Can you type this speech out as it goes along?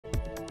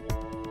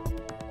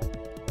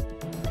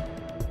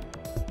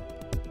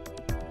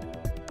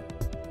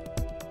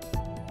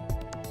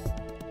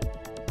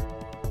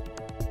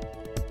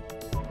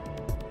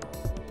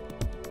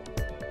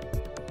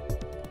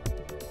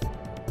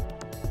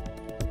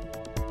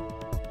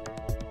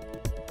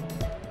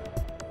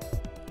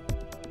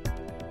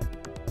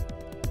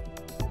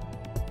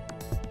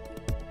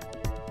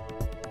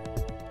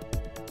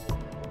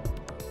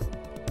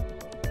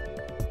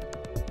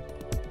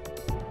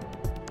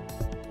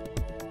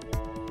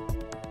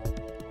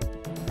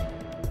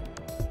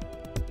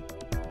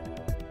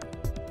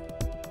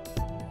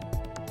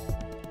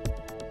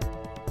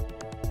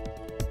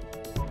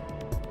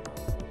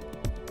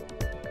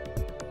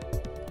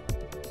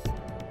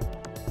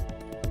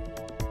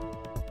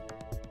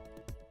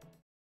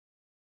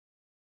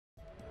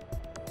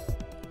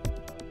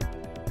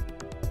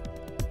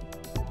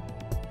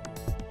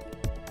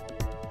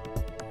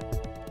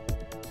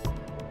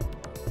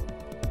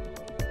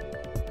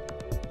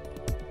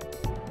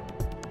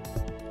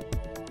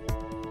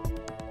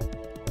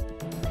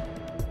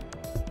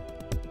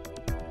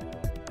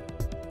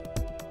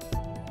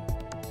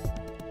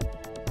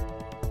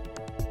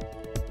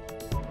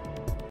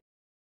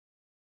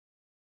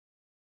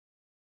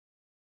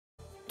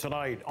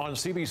Tonight on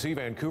CBC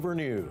Vancouver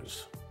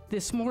News.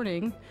 This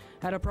morning,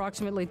 at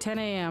approximately 10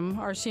 a.m.,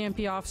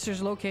 RCMP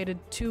officers located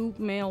 2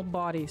 male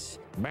bodies.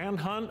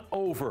 Manhunt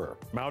over.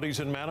 Mounties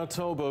in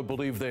Manitoba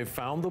believe they've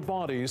found the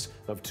bodies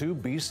of 2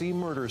 BC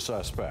murder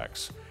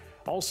suspects.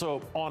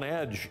 Also on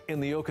edge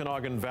in the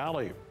Okanagan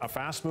Valley, a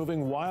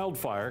fast-moving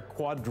wildfire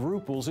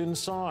quadruples in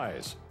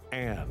size.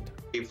 And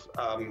we've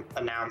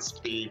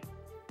announced the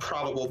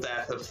probable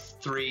death of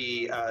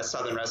 3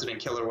 southern resident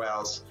killer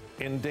whales.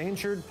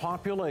 Endangered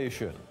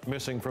population.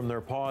 Missing from their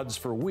pods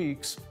for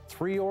weeks,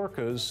 3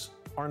 orcas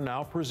are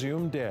now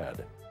presumed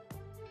dead.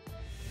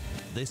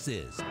 This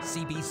is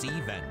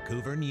CBC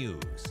Vancouver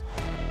News.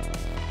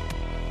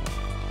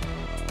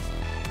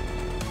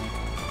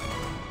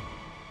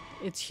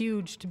 It's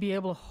huge to be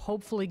able to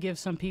hopefully give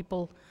some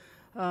people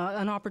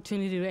an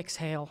opportunity to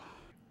exhale.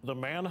 The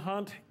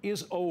manhunt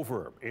is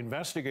over.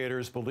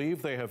 Investigators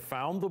believe they have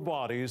found the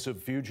bodies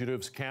of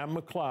fugitives Cam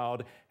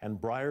McLeod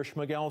and Briar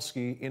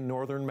Schmigelski in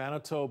northern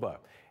Manitoba,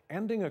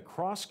 ending a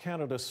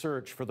cross-Canada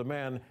search for the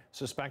men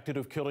suspected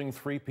of killing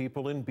 3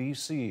 people in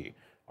BC.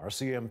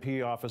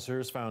 RCMP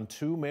officers found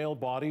 2 male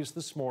bodies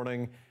this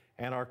morning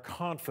and are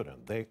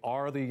confident they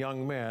are the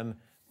young men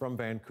from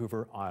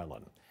Vancouver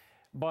Island.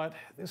 But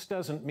this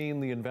doesn't mean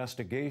the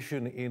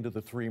investigation into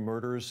the 3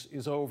 murders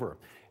is over.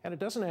 And it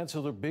doesn't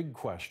answer the big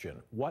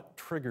question, what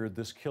triggered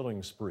this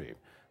killing spree?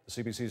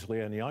 The CBC's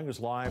Leanne Young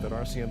is live at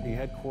RCMP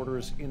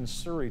headquarters in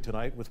Surrey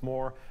tonight with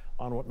more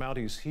on what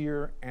Mounties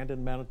here and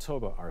in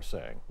Manitoba are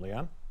saying.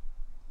 Leanne?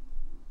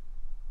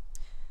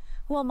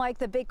 Well, Mike,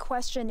 the big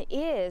question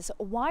is,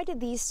 why did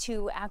these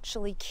 2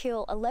 actually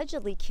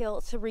allegedly kill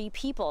 3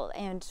 people?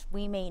 And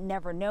we may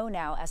never know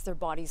now as their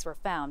bodies were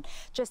found.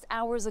 Just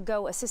hours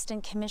ago,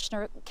 Assistant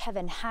Commissioner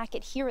Kevin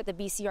Hackett here at the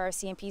BC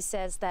RCMP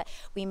says that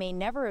we may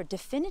never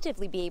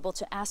definitively be able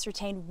to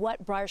ascertain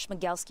what Briar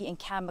Schmigelski and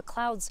Cam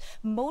McLeod's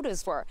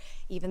motives were,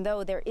 even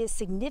though there is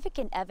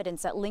significant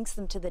evidence that links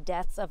them to the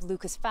deaths of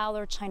Lucas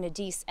Fowler, China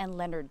Deese, and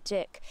Leonard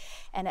Dick.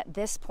 And at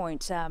this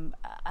point,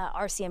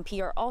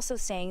 RCMP are also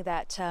saying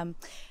that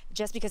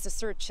just because the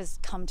search has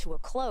come to a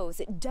close,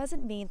 it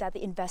doesn't mean that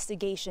the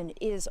investigation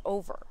is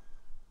over.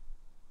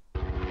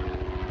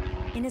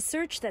 In a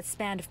search that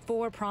spanned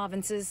 4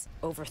 provinces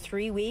over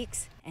 3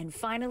 weeks, and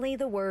finally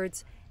the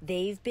words,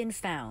 "They've been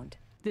found."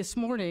 This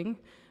morning,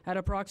 at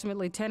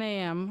approximately 10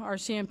 a.m.,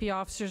 RCMP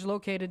officers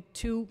located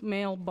 2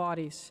 male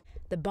bodies.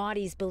 The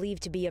bodies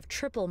believed to be of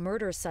triple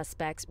murder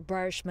suspects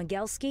Briar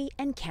Schmigelski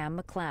and Cam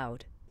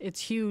McLeod.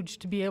 It's huge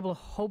to be able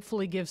to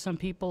hopefully give some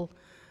people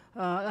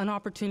an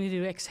opportunity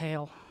to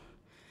exhale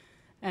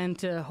and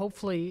to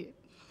hopefully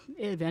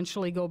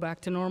eventually go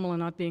back to normal and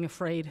not being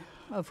afraid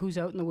of who's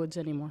out in the woods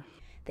anymore.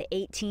 The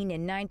 18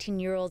 and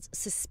 19-year-olds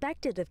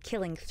suspected of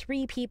killing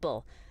 3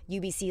 people,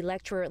 UBC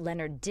lecturer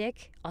Leonard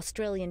Dick,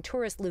 Australian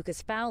tourist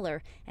Lucas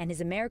Fowler, and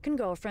his American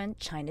girlfriend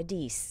China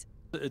Deese.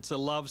 It's a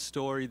love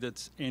story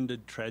that's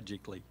ended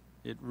tragically.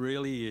 It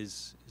really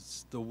is.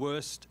 It's the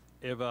worst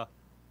ever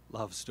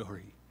love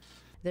story.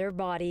 Their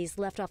bodies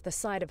left off the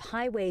side of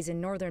highways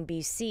in northern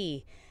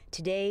BC.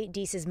 Today,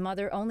 Deese's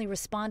mother only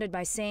responded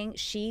by saying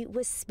she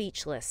was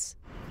speechless.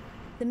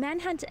 The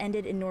manhunt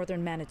ended in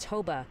northern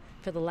Manitoba.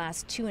 For the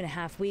last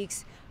 2.5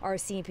 weeks,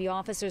 RCMP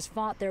officers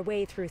fought their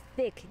way through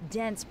thick,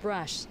 dense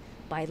brush,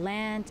 by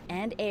land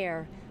and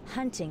air,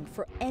 hunting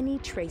for any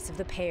trace of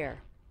the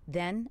pair.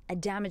 Then, a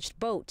damaged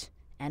boat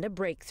and a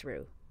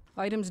breakthrough.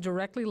 Items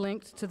directly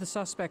linked to the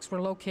suspects were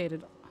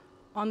located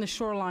on the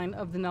shoreline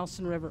of the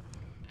Nelson River.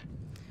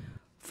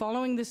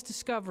 Following this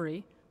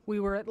discovery, we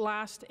were at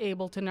last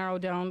able to narrow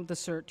down the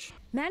search.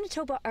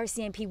 Manitoba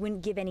RCMP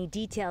wouldn't give any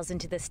details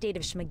into the state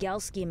of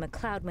Schmigelski and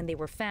McLeod when they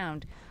were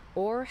found,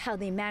 or how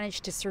they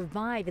managed to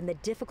survive in the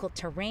difficult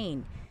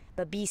terrain.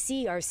 But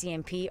BC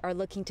RCMP are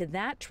looking to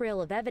that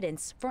trail of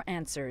evidence for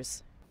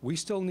answers. We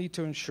still need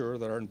to ensure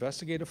that our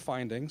investigative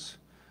findings,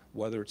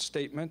 whether it's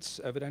statements,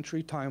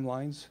 evidentiary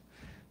timelines,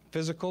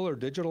 physical or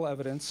digital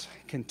evidence,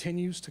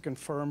 continues to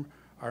confirm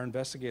our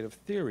investigative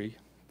theory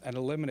and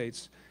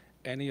eliminates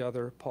any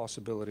other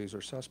possibilities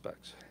or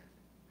suspects.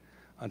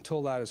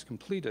 Until that is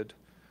completed,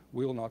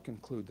 we will not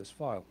conclude this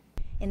file.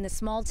 In the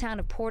small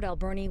town of Port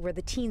Alberni, where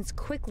the teens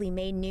quickly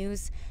made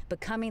news,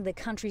 becoming the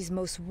country's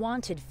most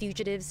wanted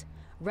fugitives,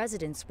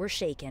 residents were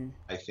shaken.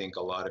 I think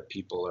a lot of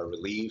people are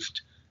relieved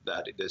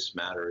that this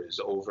matter is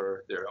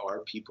over. There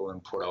are people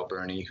in Port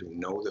Alberni who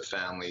know the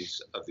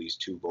families of these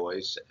 2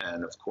 boys,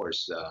 and of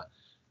course,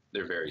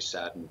 they're very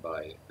saddened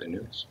by the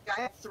news. I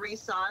have 3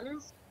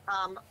 sons.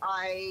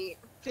 I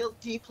feel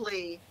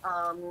deeply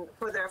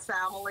for their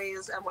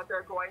families and what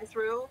they're going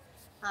through.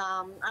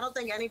 I don't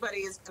think anybody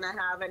is going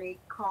to have any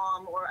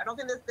calm, or I don't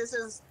think that this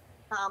is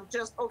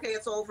just, okay,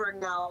 it's over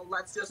now,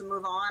 let's just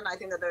move on. I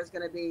think that there's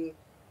going to be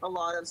a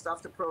lot of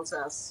stuff to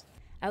process.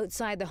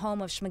 Outside the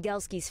home of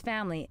Schmigelski's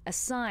family, a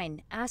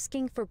sign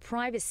asking for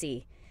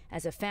privacy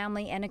as a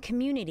family and a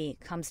community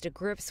comes to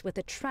grips with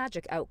a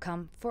tragic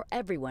outcome for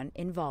everyone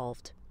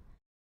involved.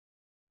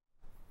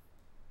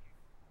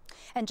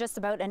 And just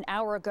about an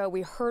hour ago,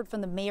 we heard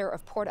from the mayor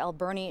of Port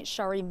Alberni,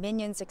 Shari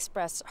Minions,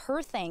 express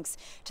her thanks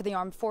to the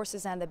armed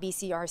forces and the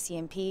BC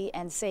RCMP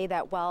and say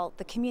that while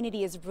the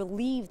community is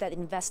relieved that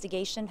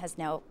investigation has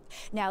now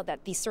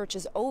that the search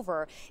is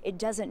over, it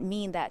doesn't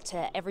mean that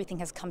everything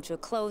has come to a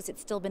close.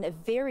 It's still been a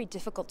very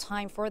difficult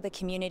time for the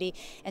community,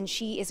 and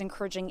she is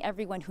encouraging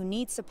everyone who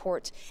needs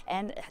support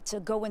and to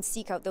go and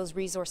seek out those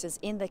resources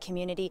in the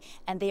community,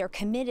 and they are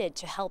committed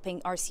to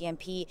helping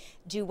RCMP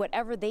do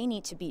whatever they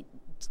needs to be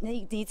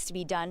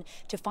done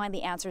to find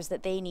the answers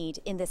that they need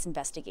in this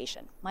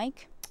investigation.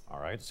 Mike? All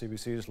right,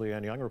 CBC's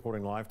Leanne Young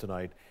reporting live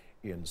tonight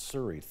in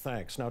Surrey.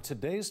 Thanks. Now,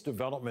 today's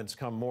developments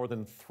come more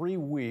than 3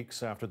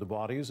 weeks after the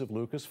bodies of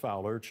Lucas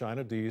Fowler,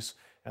 China Deese,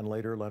 and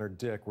later Leonard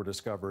Dick were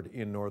discovered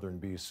in northern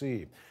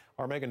BC.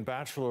 Our Megan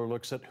Batchelor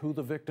looks at who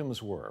the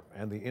victims were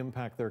and the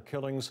impact their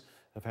killings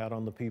have had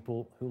on the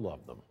people who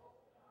love them.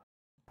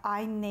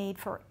 I need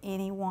for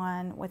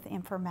anyone with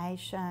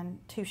information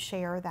to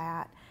share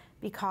that,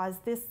 because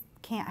this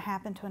can't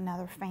happen to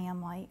another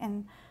family.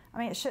 And I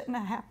mean, it shouldn't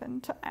have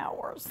happened to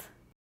ours.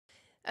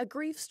 A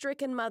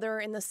grief-stricken mother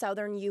in the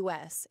southern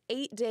U.S.,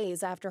 8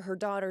 days after her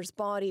daughter's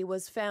body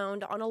was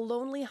found on a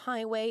lonely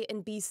highway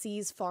in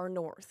BC's far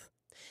north.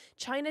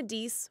 China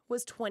Deese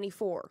was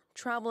 24,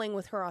 traveling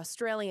with her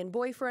Australian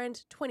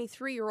boyfriend,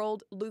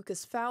 23-year-old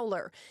Lucas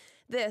Fowler.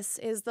 This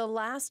is the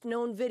last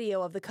known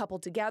video of the couple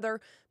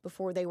together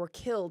before they were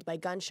killed by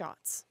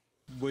gunshots.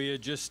 We are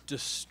just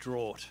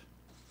distraught.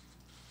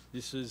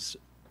 This has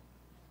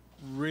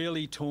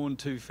really torn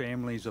two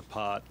families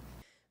apart.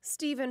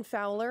 Stephen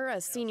Fowler,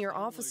 a senior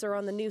officer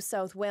on the New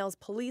South Wales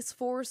police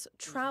force,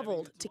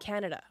 traveled to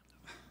Canada.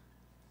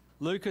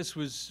 Lucas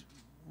was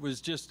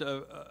just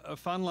a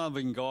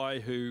fun-loving guy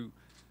who,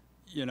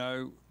 you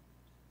know,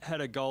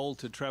 had a goal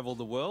to travel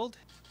the world.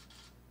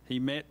 He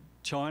met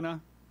China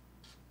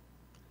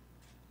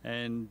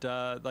and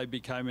they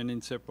became an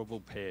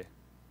inseparable pair.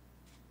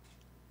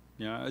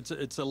 You know,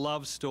 it's a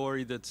love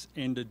story that's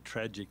ended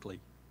tragically.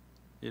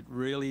 It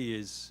really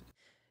is.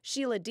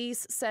 Sheila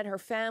Deese said her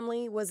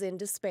family was in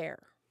despair.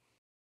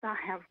 I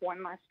have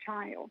one less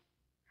child,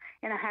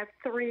 and I have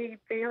 3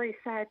 very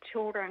sad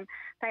children.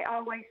 They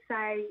always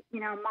say, you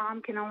know,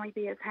 mom can only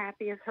be as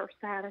happy as her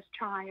saddest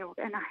child,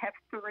 and I have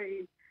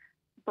 3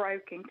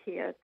 broken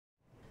kids.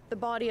 The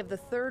body of the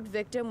third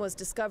victim was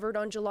discovered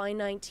on July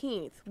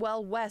 19th,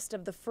 well west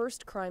of the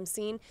first crime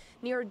scene,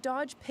 near a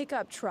Dodge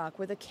pickup truck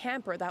with a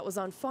camper that was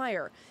on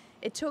fire.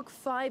 It took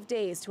 5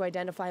 days to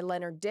identify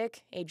Leonard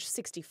Dick, age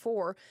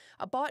 64,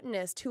 a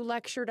botanist who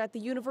lectured at the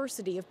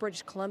University of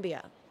British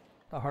Columbia.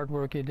 The hard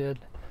work he did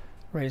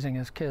raising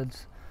his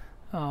kids,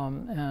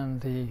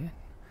 and the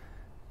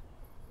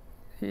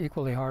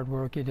equally hard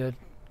work he did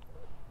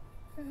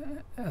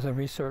as a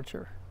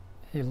researcher.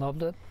 He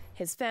loved it.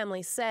 His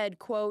family said,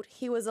 quote,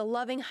 "He was a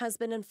loving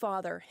husband and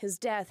father. His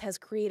death has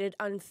created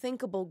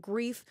unthinkable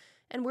grief,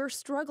 and we're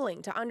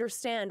struggling to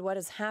understand what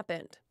has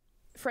happened."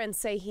 Friends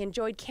say he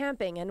enjoyed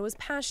camping and was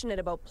passionate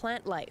about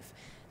plant life.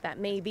 That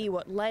may be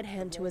what led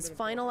him to his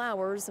final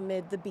hours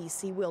amid the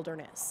BC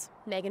wilderness.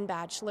 Megan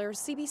Batchelor,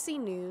 CBC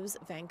News,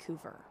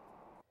 Vancouver.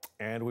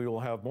 And we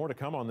will have more to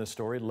come on this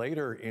story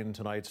later in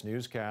tonight's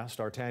newscast.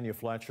 Our Tanya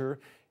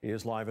Fletcher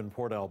is live in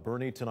Port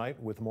Alberni tonight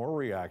with more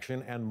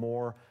reaction and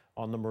more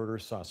on the murder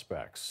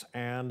suspects.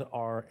 And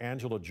our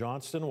Angela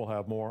Johnston will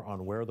have more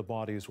on where the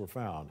bodies were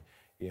found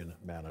in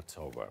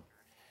Manitoba.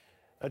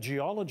 A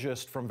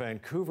geologist from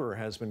Vancouver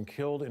has been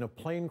killed in a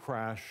plane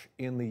crash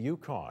in the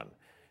Yukon.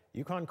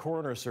 Yukon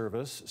Coroner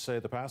Service say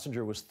the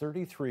passenger was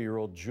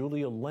 33-year-old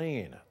Julia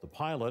Lane. The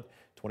pilot,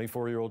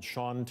 24-year-old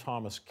Sean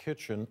Thomas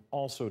Kitchen,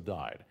 also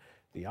died.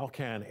 The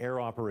Alcan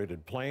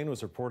air-operated plane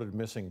was reported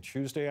missing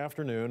Tuesday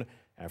afternoon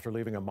after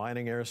leaving a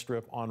mining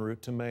airstrip en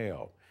route to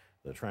Mayo.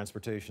 The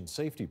Transportation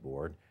Safety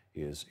Board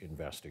is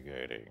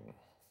investigating.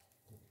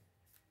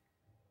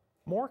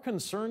 More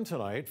concern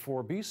tonight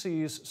for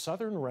BC's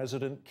southern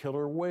resident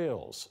killer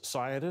whales.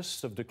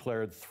 Scientists have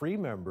declared 3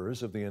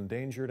 members of the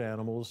endangered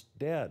animals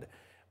dead.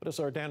 But as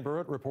our Dan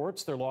Burrett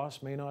reports, their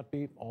loss may not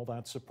be all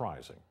that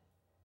surprising.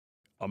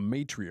 A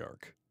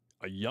matriarch,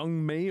 a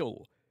young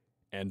male,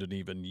 and an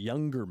even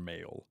younger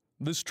male.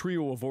 This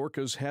trio of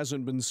orcas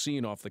hasn't been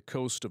seen off the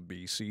coast of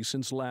BC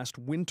since last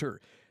winter.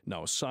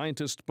 Now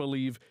scientists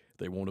believe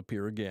they won't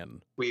appear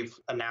again. We've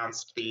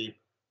announced the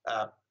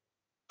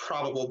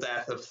probable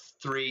death of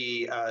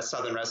 3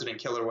 southern resident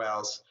killer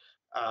whales,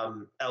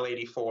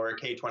 L84,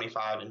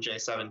 K25, and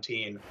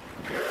J17.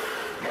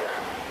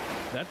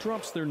 That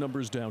drops their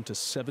numbers down to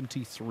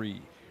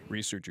 73.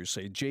 Researchers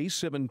say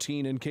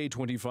J17 and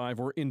K25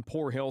 were in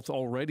poor health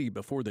already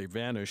before they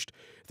vanished.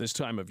 This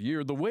time of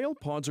year, the whale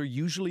pods are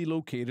usually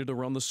located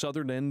around the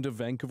southern end of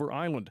Vancouver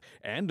Island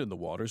and in the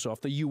waters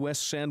off the U.S.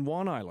 San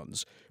Juan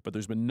Islands. But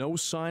there's been no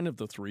sign of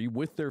the 3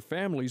 with their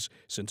families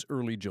since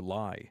early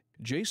July.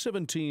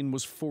 J17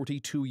 was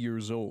 42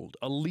 years old,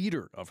 a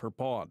leader of her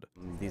pod.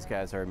 These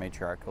guys are a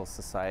matriarchal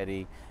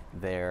society.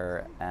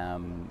 They're,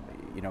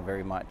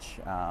 very much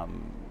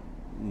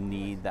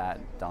need that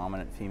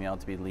dominant female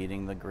to be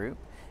leading the group,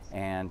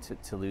 And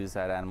to lose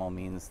that animal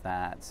means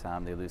that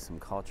they lose some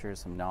culture,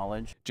 some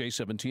knowledge.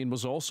 J17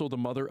 was also the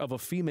mother of a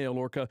female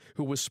orca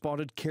who was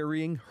spotted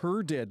carrying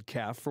her dead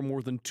calf for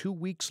more than 2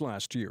 weeks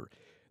last year.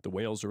 The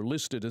whales are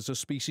listed as a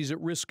species at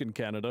risk in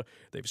Canada.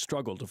 They've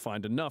struggled to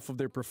find enough of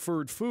their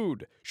preferred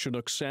food,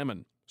 Chinook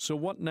salmon. So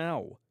what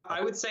now?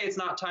 I would say it's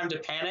not time to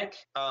panic.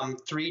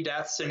 3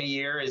 deaths in a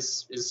year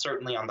is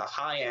certainly on the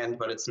high end,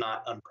 but it's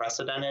not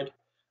unprecedented.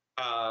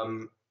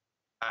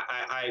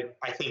 I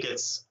think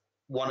it's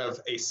one of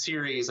a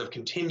series of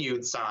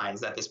continued signs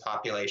that this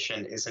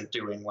population isn't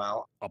doing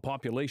well. A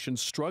population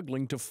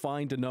struggling to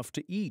find enough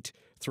to eat,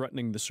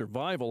 threatening the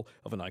survival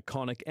of an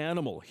iconic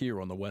animal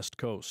here on the West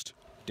Coast.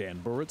 Dan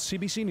Burrett,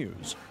 CBC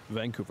News,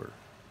 Vancouver.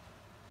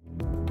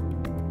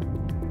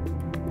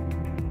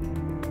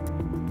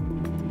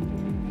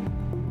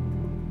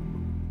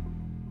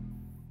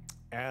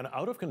 An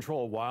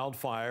out-of-control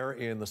wildfire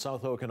in the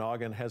South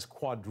Okanagan has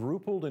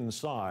quadrupled in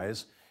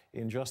size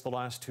in just the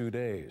last 2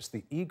 days.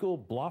 The Eagle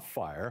Bluff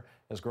fire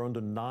has grown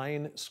to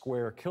 9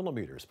 square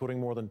kilometers, putting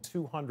more than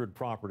 200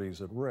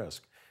 properties at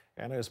risk.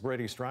 And as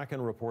Brady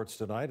Strachan reports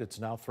tonight, it's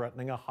now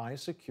threatening a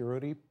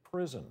high-security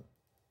prison.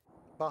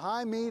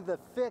 Behind me, the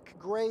thick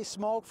gray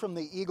smoke from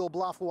the Eagle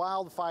Bluff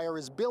wildfire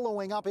is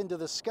billowing up into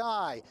the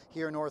sky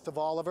here north of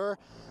Oliver.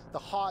 The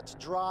hot,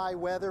 dry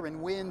weather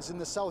and winds in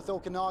the South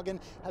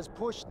Okanagan has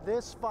pushed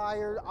this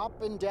fire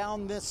up and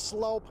down this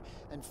slope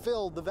and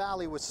filled the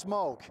valley with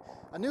smoke.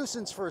 A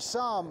nuisance for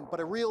some, but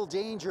a real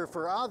danger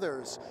for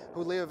others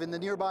who live in the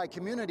nearby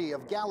community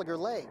of Gallagher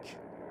Lake.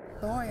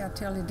 Boy, I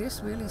tell you, this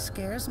really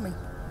scares me.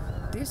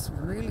 This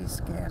really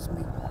scares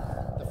me.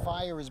 The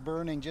fire is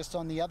burning just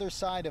on the other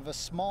side of a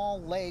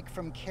small lake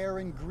from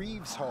Karen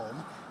Greaves'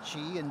 home. She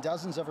and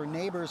dozens of her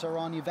neighbors are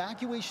on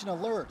evacuation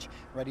alert,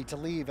 ready to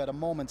leave at a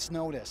moment's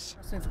notice.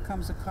 So if it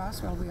comes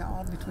across, well, we are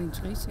all between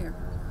trees here.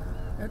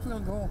 It will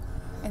go.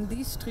 And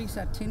these trees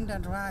are tinder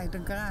dry. The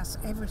grass,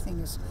 everything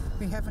is,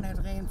 we haven't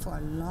had rain for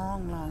a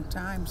long, long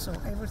time, so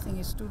everything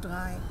is too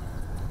dry.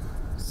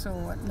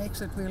 So it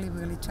makes it really,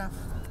 really tough.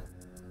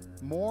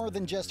 More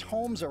than just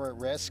homes are at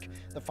risk.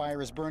 The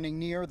fire is burning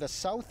near the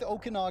South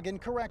Okanagan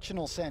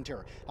Correctional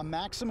Center, a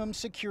maximum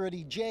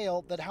security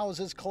jail that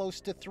houses close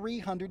to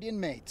 300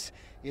 inmates.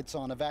 It's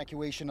on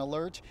evacuation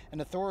alert,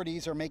 and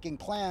authorities are making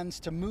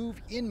plans to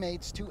move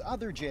inmates to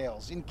other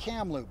jails in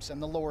Kamloops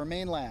and the Lower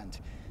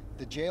Mainland.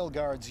 The jail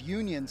guards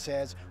union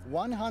says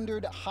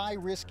 100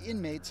 high-risk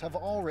inmates have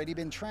already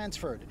been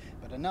transferred,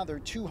 but another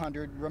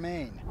 200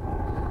 remain.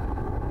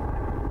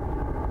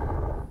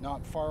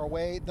 Not far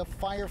away, the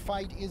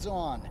firefight is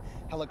on.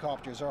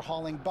 Helicopters are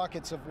hauling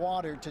buckets of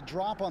water to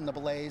drop on the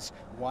blaze,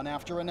 one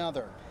after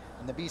another.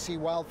 And the BC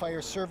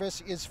Wildfire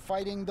Service is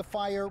fighting the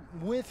fire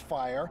with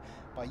fire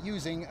by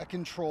using a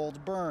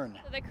controlled burn.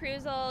 So the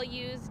crews will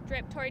use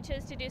drip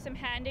torches to do some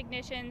hand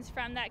ignitions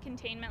from that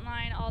containment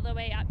line all the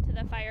way up to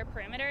the fire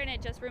perimeter, and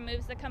it just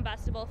removes the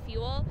combustible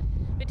fuel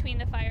between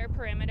the fire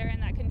perimeter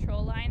and that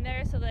control line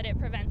there so that it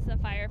prevents the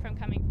fire from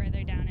coming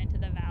further down into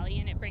the valley,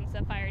 and it brings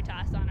the fire to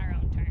us on our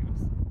own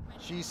terms.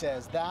 She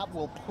says that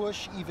will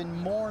push even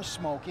more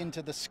smoke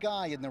into the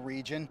sky in the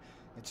region.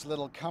 It's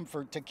little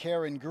comfort to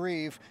Karen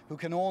Grieve, who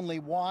can only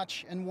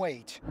watch and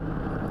wait.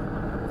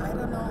 I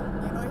don't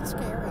know. You know, it's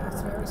scary.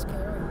 It's very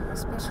scary,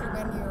 especially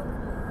when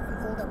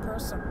you're an older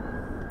person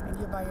and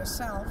you're by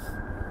yourself.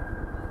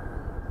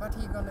 What are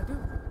you going to do?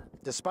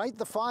 Despite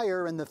the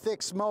fire and the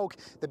thick smoke,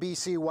 the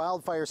BC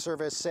Wildfire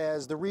Service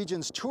says the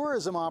region's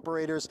tourism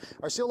operators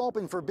are still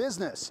open for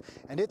business,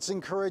 and it's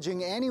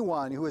encouraging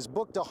anyone who has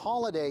booked a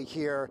holiday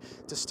here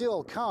to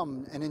still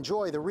come and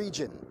enjoy the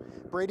region.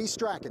 Brady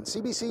Strachan,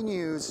 CBC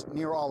News,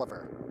 near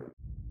Oliver.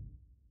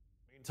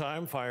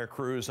 Meantime, fire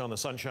crews on the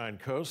Sunshine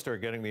Coast are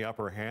getting the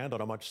upper hand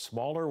on a much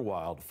smaller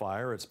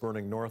wildfire. It's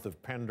burning north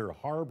of Pender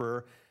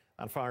Harbor.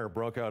 That fire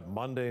broke out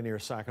Monday near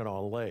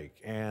Saginaw Lake,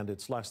 and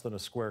it's less than a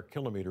square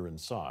kilometer in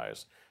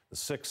size. The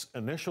 6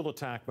 initial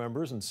attack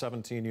members and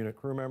 17 unit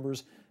crew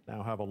members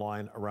now have a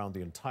line around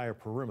the entire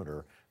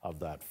perimeter of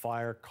that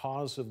fire.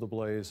 Cause of the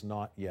blaze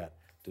not yet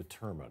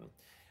determined.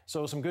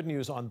 So some good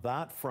news on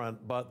that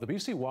front, but the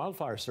BC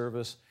Wildfire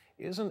Service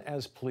isn't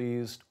as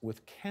pleased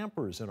with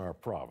campers in our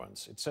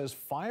province. It says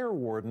fire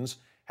wardens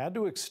had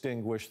to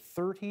extinguish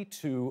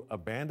 32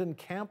 abandoned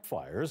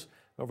campfires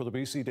over the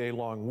BC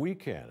day-long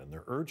weekend, and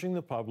they're urging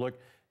the public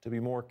to be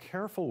more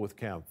careful with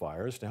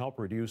campfires to help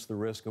reduce the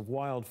risk of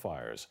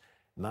wildfires.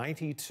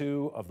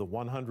 92 of the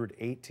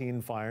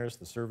 118 fires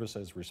the service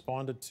has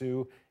responded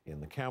to in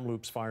the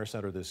Kamloops Fire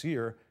Center this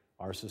year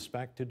are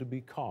suspected to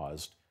be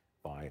caused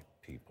by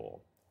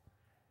people.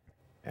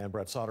 And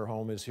Brett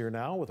Soderholm is here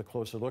now with a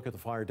closer look at the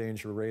fire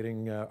danger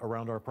rating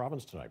around our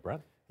province tonight.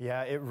 Brett?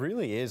 Yeah, it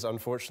really is,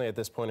 unfortunately, at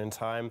this point in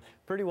time,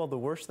 pretty well the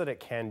worst that it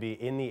can be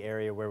in the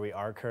area where we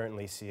are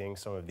currently seeing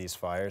some of these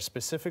fires.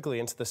 Specifically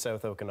into the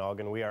South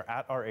Okanagan, we are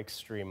at our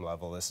extreme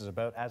level. This is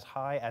about as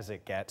high as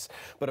it gets.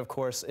 But of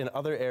course, in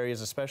other areas,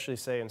 especially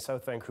say in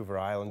South Vancouver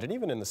Island and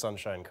even in the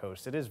Sunshine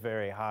Coast, it is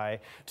very high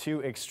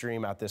to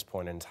extreme at this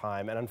point in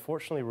time. And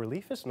unfortunately,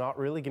 relief is not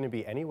really going to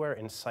be anywhere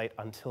in sight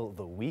until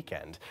the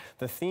weekend.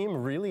 The theme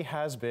really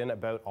has been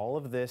about all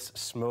of this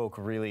smoke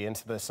really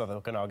into the South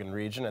Okanagan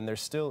region, and there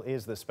still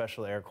is this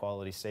special air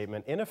quality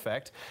statement in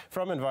effect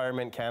from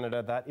Environment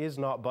Canada that is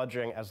not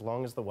budging as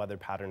long as the weather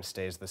pattern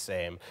stays the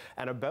same.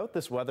 And about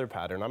this weather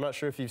pattern, I'm not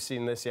sure if you've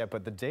seen this yet,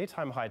 but the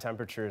daytime high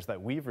temperatures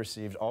that we've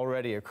received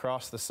already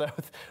across the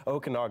South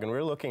Okanagan,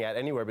 we're looking at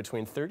anywhere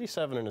between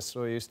 37 in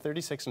Osoyoos,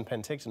 36 in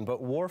Penticton,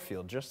 but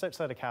Warfield, just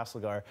outside of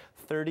Castlegar,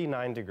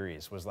 39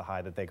 degrees was the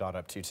high that they got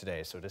up to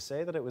today. So to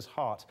say that it was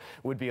hot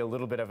would be a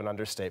little bit of an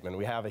understatement.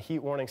 We have a heat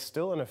warning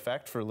still in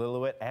effect for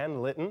Lillooet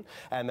and Lytton,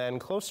 and then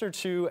closer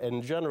to,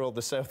 in general,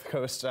 the South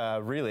Coast,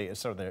 really,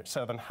 so the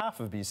southern half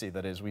of BC,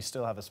 that is, we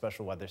still have a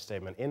special weather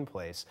statement in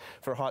place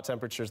for hot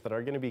temperatures that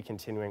are going to be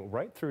continuing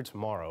right through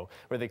tomorrow,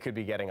 where they could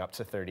be getting up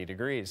to 30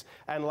 degrees.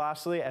 And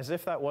lastly, as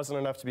if that wasn't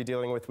enough to be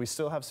dealing with, we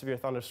still have severe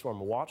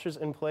thunderstorm watches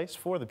in place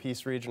for the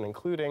Peace region,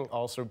 including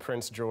also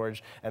Prince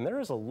George, and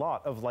there is a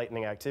lot of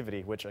lightning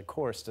activity, which of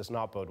course does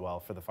not bode well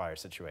for the fire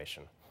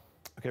situation.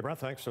 Okay, Brent,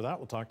 thanks for that.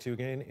 We'll talk to you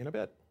again in a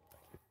bit.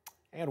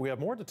 And we have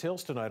more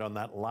details tonight on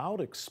that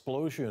loud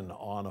explosion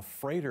on a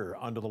freighter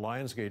under the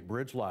Lionsgate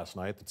Bridge last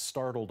night that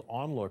startled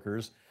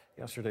onlookers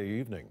yesterday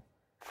evening.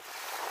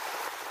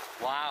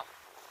 Wow.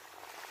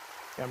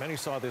 Yeah, many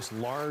saw this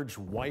large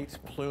white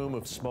plume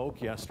of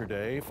smoke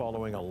yesterday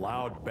following a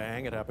loud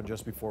bang. It happened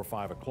just before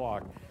 5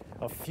 o'clock.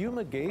 A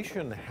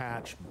fumigation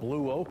hatch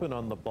blew open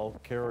on the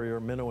bulk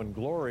carrier Minnow and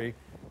Glory.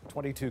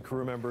 22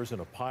 crew members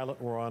and a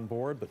pilot were on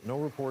board, but no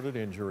reported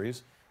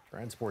injuries.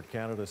 Transport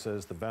Canada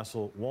says the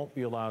vessel won't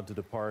be allowed to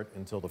depart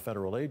until the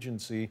federal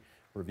agency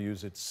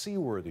reviews its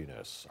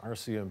seaworthiness.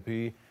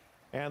 RCMP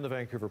and the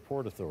Vancouver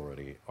Port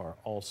Authority are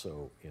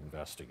also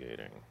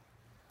investigating.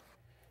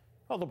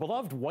 Well, the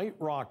beloved White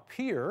Rock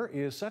Pier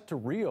is set to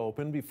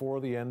reopen before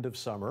the end of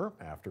summer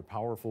after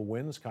powerful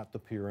winds cut the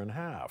pier in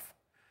half.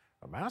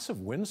 A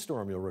massive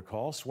windstorm, you'll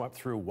recall, swept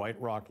through White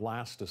Rock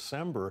last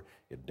December.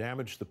 It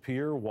damaged the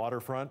pier,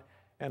 waterfront,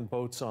 and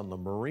boats on the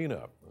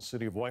marina. The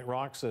City of White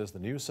Rock says the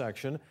new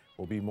section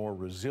will be more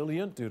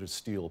resilient due to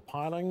steel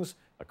pilings,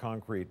 a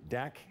concrete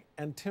deck,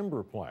 and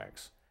timber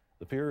planks.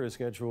 The pier is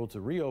scheduled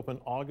to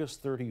reopen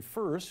August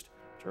 31st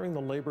during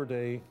the Labor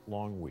Day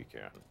long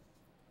weekend.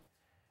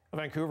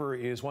 Vancouver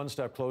is one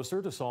step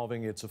closer to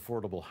solving its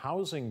affordable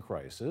housing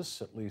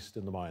crisis, at least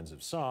in the minds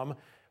of some.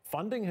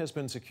 Funding has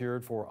been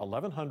secured for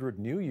 1,100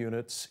 new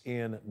units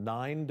in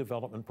 9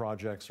 development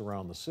projects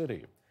around the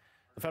city.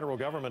 The federal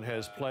government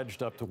has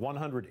pledged up to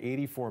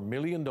 $184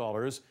 million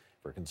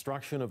for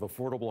construction of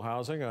affordable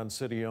housing on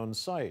city-owned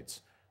sites.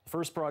 The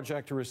first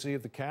project to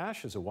receive the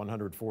cash is a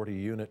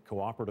 140-unit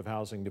cooperative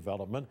housing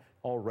development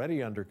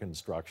already under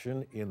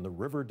construction in the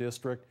River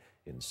District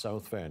in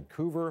South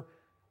Vancouver.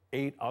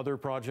 8 other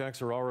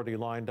projects are already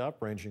lined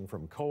up, ranging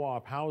from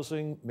co-op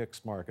housing,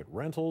 mixed market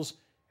rentals,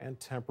 and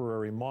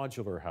temporary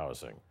modular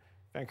housing.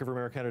 Vancouver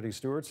Mayor Kennedy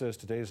Stewart says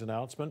today's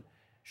announcement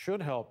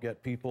should help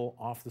get people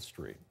off the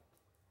street.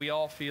 We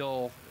all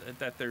feel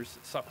that there's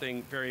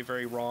something very,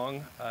 very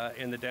wrong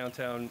in the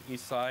downtown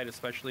east side,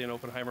 especially in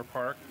Oppenheimer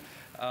Park.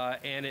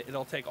 And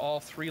it'll take all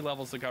 3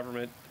 levels of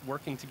government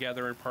working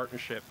together in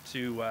partnership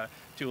to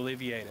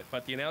alleviate it.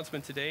 But the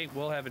announcement today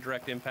will have a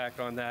direct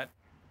impact on that.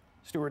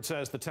 Stewart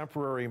says the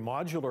temporary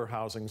modular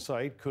housing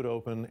site could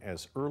open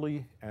as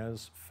early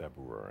as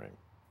February.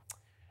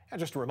 And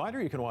just a reminder,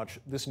 you can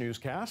watch this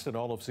newscast and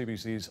all of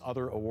CBC's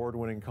other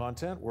award-winning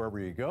content wherever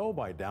you go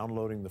by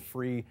downloading the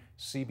free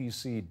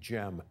CBC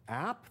Gem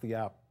app. The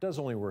app does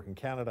only work in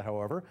Canada,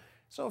 however.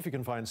 So if you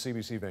can find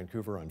CBC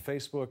Vancouver on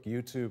Facebook,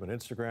 YouTube, and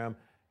Instagram,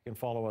 you can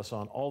follow us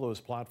on all those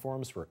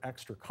platforms for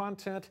extra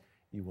content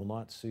you will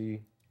not see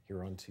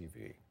here on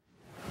TV.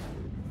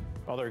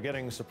 Well, they're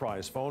getting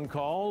surprise phone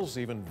calls,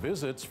 even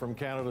visits from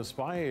Canada's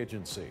spy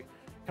agency.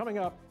 Coming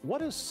up,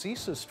 what is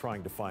CSIS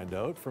trying to find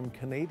out from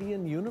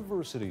Canadian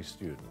university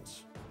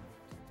students?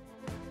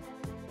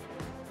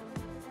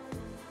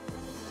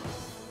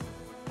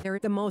 They're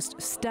the most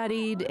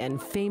studied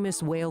and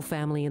famous whale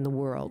family in the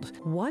world.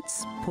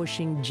 What's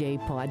pushing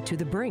J-Pod to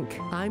the brink?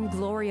 I'm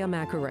Gloria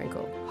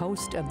Makarenko,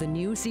 host of the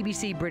new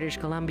CBC British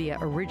Columbia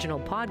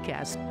original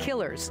podcast,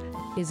 Killers.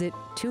 Is it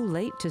too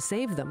late to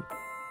save them?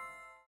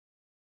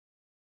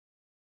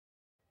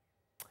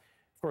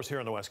 Of course, here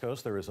on the West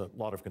Coast, there is a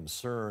lot of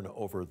concern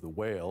over the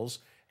whales.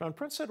 And on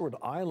Prince Edward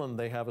Island,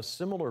 they have a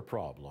similar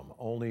problem,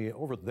 only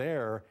over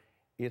there,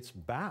 it's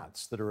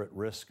bats that are at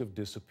risk of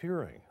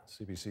disappearing.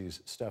 CBC's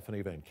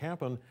Stephanie Van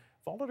Kampen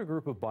followed a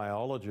group of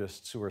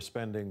biologists who are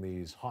spending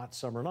these hot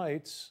summer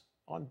nights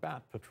on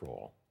bat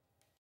patrol.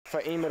 If I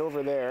aim it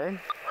over there,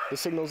 the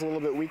signal's a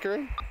little bit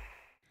weaker.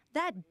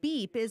 That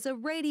beep is a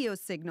radio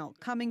signal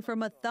coming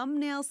from a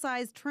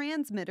thumbnail-sized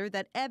transmitter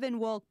that Evan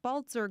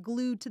Wolk-Baltzer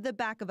glued to the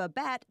back of a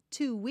bat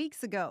 2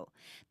 weeks ago.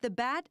 The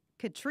bat,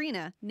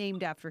 Katrina,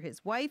 named after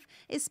his wife,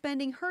 is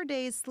spending her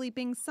days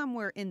sleeping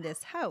somewhere in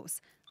this house,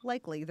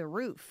 likely the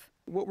roof.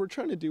 What we're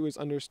trying to do is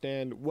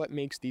understand what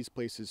makes these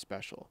places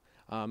special.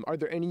 Are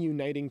there any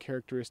uniting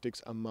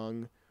characteristics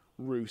among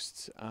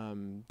roosts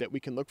that we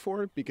can look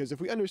for? Because if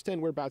we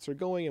understand where bats are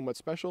going and what's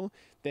special,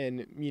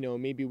 then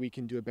maybe we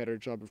can do a better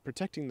job of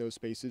protecting those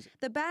spaces.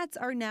 The bats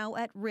are now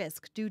at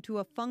risk due to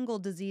a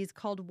fungal disease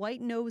called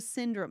white nose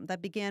syndrome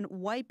that began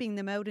wiping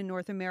them out in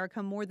North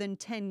America more than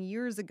 10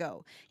 years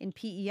ago. In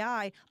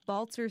PEI,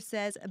 Baltzer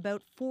says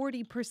about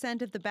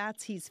 40% of the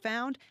bats he's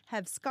found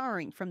have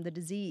scarring from the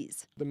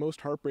disease. The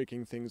most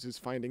heartbreaking things is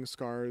finding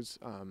scars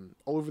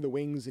all over the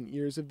wings and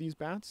ears of these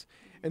bats.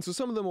 And so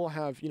some of them will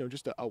have,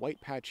 just a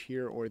white patch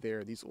here or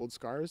there, these old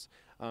scars,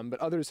 but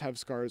others have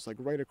scars like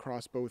right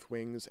across both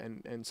wings,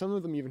 and some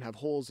of them even have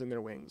holes in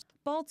their wings.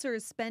 Baltzer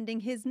is spending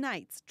his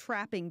nights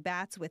trapping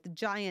bats with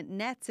giant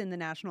nets in the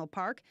national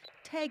park,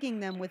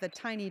 tagging them with a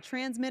tiny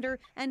transmitter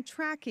and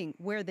tracking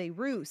where they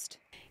roost.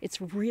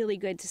 It's really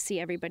good to see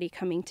everybody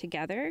coming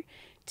together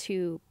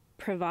to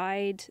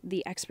provide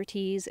the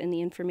expertise and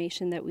the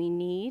information that we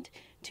need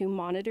to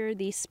monitor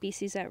these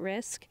species at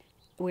risk,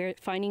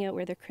 finding out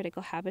where their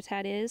critical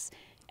habitat is,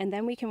 and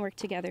then we can work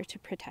together to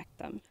protect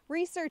them.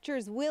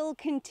 Researchers will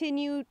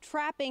continue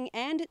trapping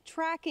and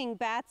tracking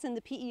bats in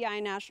the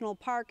PEI National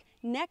Park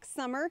next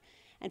summer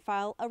and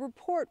file a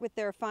report with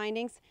their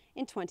findings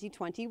in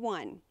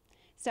 2021.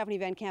 Stephanie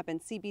Van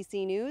Kampen,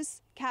 CBC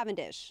News,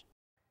 Cavendish.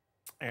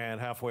 And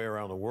halfway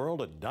around the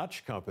world, a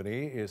Dutch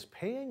company is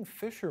paying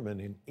fishermen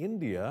in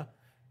India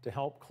to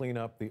help clean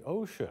up the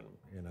ocean.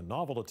 In a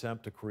novel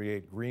attempt to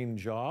create green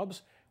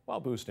jobs while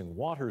boosting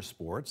water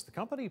sports, the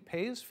company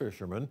pays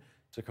fishermen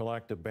to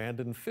collect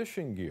abandoned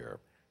fishing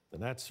gear. The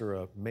nets are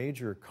a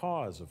major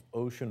cause of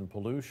ocean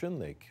pollution.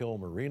 They kill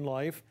marine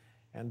life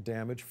and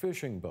damage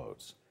fishing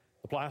boats.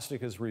 The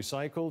plastic is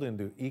recycled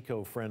into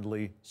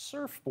eco-friendly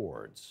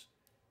surfboards.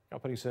 The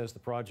company says the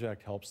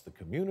project helps the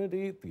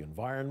community, the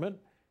environment,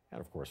 and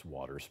of course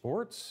water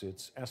sports.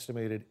 It's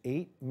estimated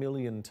 8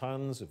 million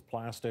tons of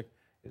plastic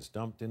is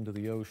dumped into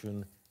the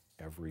ocean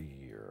every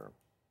year.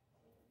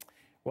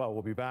 Well,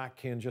 we'll be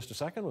back in just a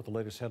second with the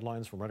latest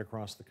headlines from right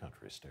across the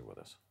country. Stay with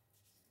us.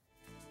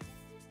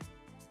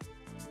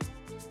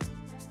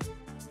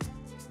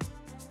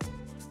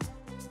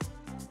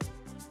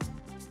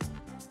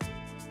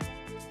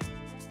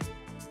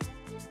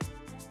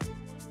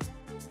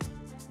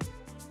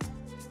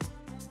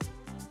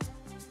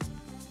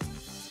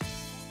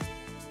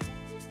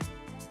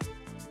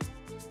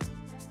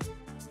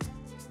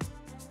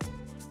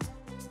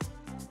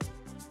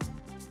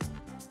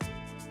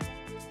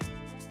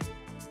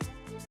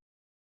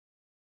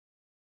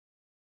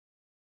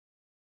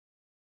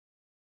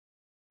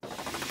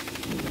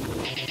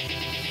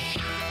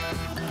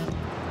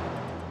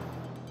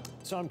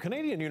 Some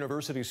Canadian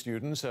university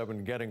students have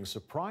been getting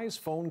surprise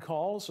phone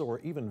calls or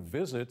even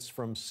visits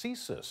from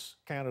CSIS,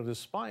 Canada's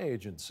spy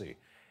agency.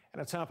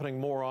 And it's happening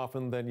more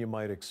often than you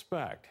might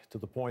expect, to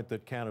the point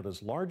that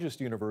Canada's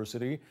largest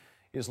university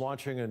is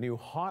launching a new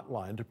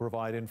hotline to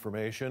provide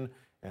information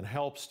and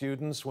help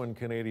students when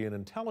Canadian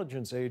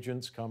intelligence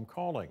agents come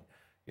calling.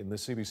 In the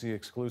CBC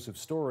exclusive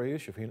story,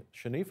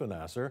 Shanifa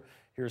Nasser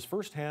hears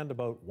firsthand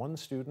about one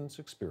student's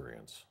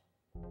experience.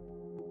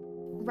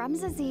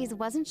 Ramzaziz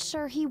wasn't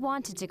sure he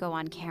wanted to go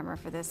on camera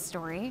for this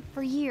story.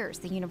 For years,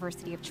 the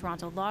University of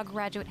Toronto law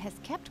graduate has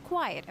kept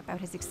quiet about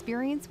his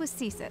experience with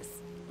CSIS.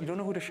 You don't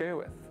know who to share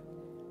with.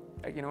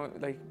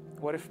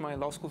 What if my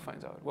law school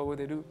finds out? What would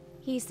they do?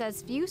 He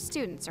says few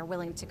students are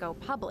willing to go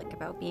public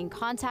about being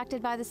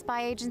contacted by the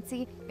spy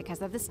agency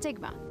because of the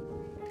stigma.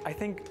 I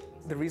think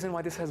the reason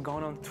why this has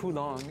gone on too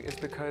long is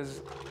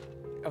because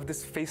of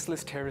this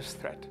faceless terrorist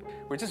threat.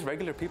 We're just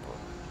regular people.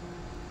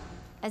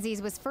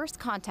 Aziz was first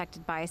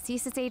contacted by a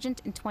CSIS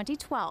agent in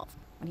 2012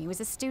 when he was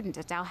a student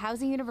at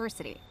Dalhousie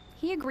University.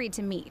 He agreed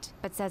to meet,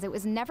 but says it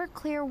was never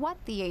clear what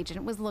the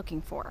agent was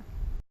looking for.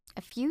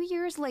 A few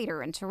years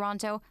later in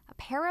Toronto, a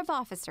pair of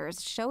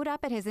officers showed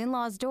up at his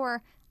in-laws'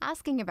 door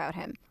asking about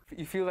him.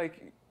 You feel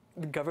like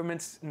the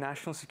government's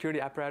national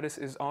security apparatus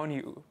is on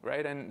you,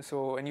 right? And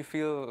you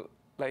feel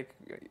like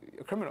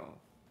a criminal,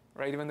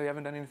 right? Even though you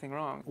haven't done anything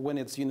wrong. When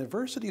it's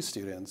university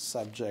students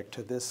subject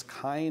to this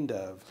kind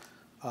of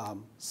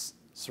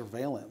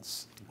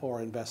surveillance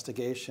or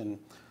investigation,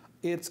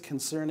 it's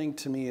concerning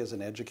to me as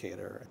an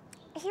educator.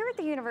 Here at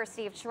the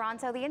University of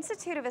Toronto, the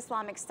Institute of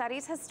Islamic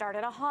Studies has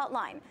started a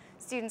hotline.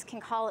 Students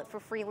can call it for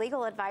free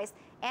legal advice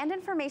and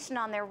information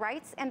on their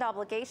rights and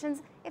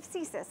obligations if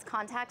CSIS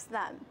contacts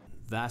them.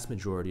 Vast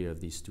majority of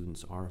these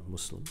students are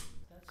Muslim.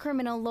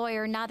 Criminal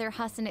lawyer Nader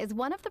Hassan is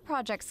one of the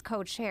project's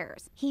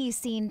co-chairs. He's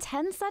seen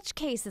 10 such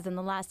cases in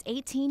the last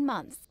 18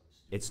 months.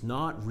 It's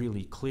not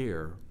really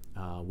clear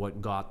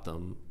what got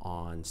them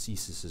on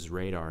CSIS's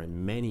radar.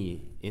 In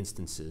many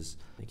instances,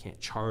 they can't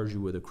charge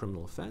you with a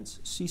criminal offense.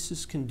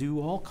 CSIS can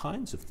do all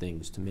kinds of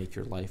things to make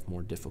your life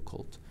more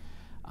difficult.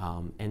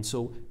 And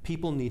so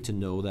people need to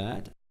know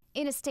that.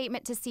 In a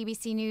statement to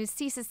CBC News,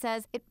 CISA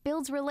says it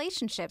builds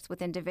relationships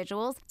with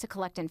individuals to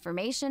collect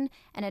information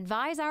and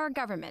advise our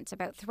government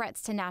about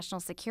threats to national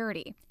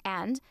security,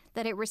 and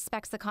that it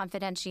respects the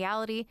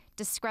confidentiality,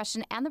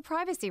 discretion, and the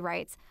privacy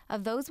rights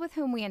of those with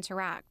whom we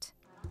interact.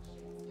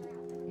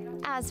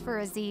 As for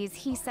Aziz,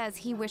 he says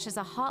he wishes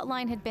a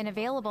hotline had been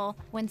available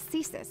when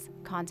CSIS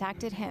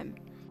contacted him.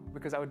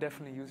 Because I would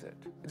definitely use it,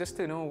 just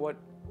to know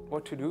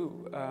what to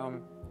do.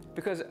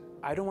 Because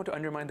I don't want to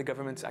undermine the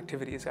government's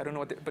activities. I don't know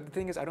what, but the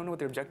thing is, I don't know what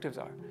their objectives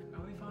are.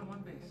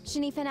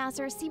 Shanifa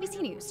Nasser,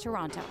 CBC News,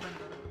 Toronto.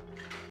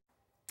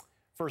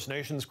 First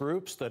Nations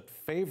groups that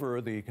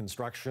favor the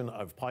construction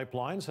of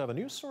pipelines have a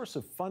new source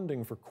of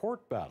funding for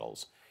court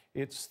battles.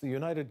 It's the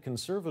United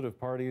Conservative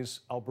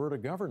Party's Alberta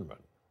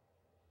government.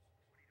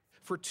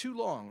 For too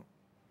long,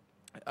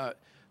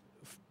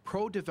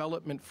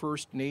 pro-development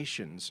First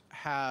Nations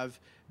have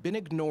been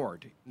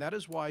ignored. That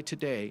is why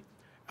today,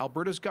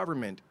 Alberta's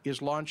government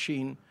is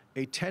launching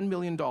a $10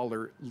 million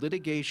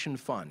litigation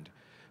fund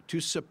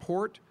to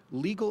support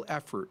legal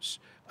efforts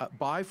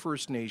by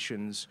First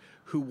Nations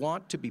who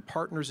want to be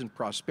partners in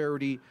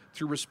prosperity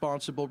through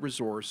responsible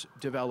resource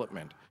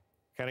development.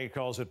 Kenny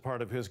calls it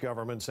part of his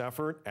government's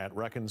effort at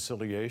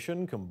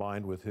reconciliation,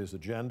 combined with his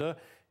agenda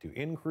to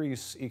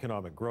increase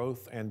economic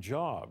growth and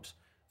jobs.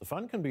 The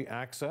fund can be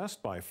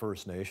accessed by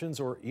First Nations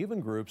or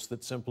even groups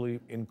that simply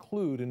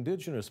include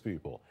Indigenous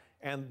people,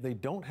 and they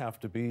don't have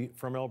to be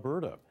from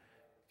Alberta.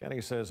 Kenny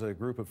says a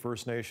group of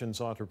First Nations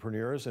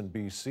entrepreneurs in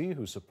BC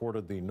who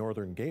supported the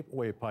Northern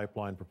Gateway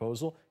pipeline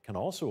proposal can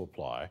also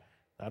apply.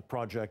 That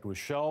project was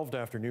shelved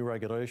after new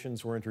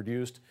regulations were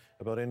introduced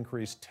about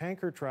increased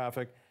tanker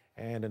traffic,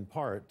 and in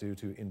part due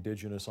to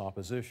Indigenous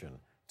opposition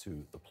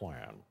to the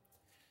plan.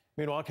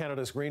 Meanwhile,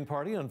 Canada's Green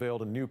Party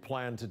unveiled a new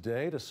plan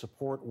today to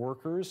support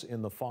workers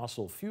in the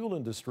fossil fuel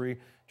industry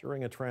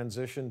during a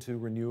transition to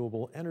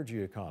renewable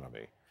energy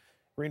economy.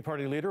 Green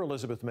Party leader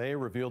Elizabeth May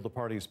revealed the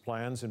party's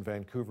plans in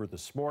Vancouver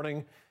this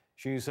morning.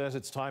 She says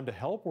it's time to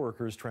help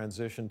workers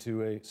transition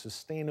to a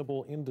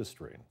sustainable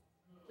industry.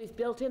 We've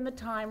built in the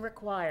time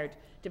required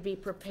to be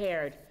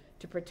prepared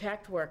to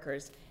protect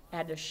workers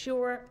and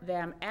assure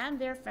them and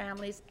their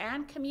families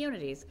and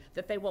communities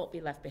that they won't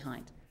be left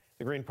behind.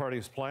 The Green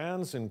Party's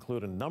plans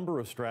include a number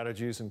of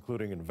strategies,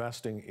 including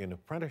investing in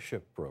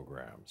apprenticeship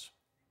programs.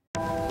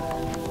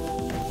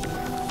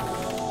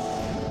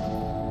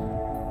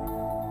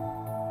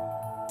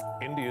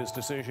 India's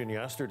decision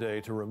yesterday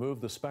to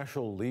remove the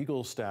special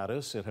legal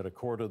status it had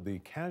accorded the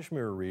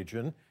Kashmir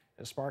region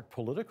has sparked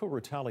political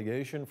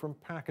retaliation from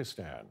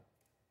Pakistan.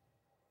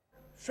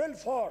 Fill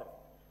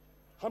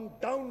हम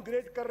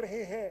downgrade कर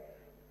रहे हैं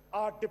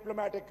our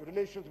diplomatic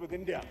relations with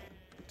India.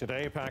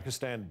 Today,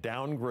 Pakistan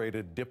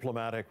downgraded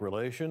diplomatic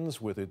relations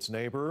with its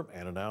neighbor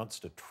and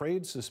announced a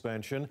trade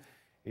suspension.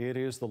 It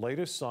is the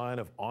latest sign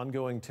of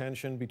ongoing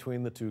tension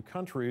between the two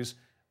countries,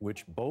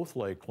 which both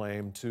lay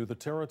claim to the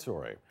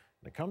territory.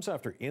 And it comes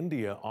after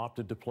India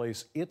opted to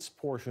place its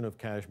portion of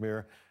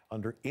Kashmir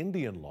under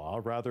Indian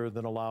law rather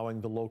than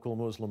allowing the local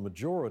Muslim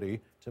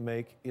majority to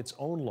make its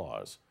own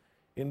laws.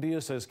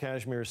 India says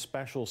Kashmir's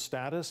special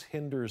status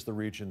hinders the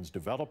region's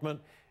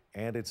development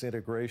and its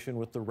integration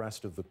with the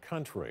rest of the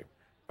country.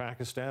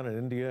 Pakistan and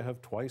India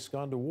have twice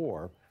gone to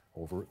war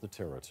over the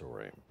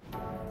territory.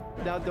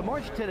 Now, the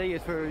march today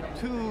is for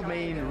two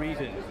main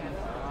reasons.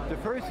 The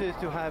first is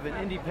to have an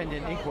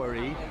independent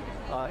inquiry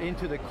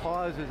into the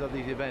causes of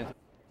these events.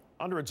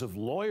 Hundreds of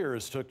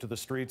lawyers took to the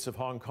streets of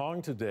Hong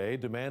Kong today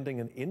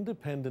demanding an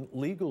independent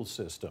legal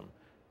system.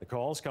 The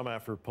calls come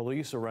after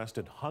police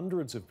arrested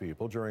hundreds of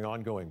people during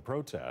ongoing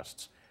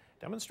protests.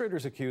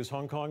 Demonstrators accuse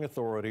Hong Kong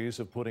authorities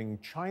of putting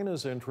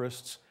China's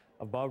interests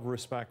above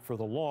respect for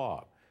the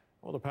law.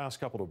 Well, the past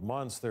couple of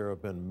months, there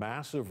have been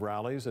massive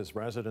rallies as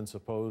residents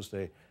opposed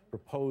a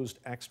proposed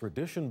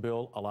extradition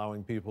bill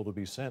allowing people to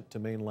be sent to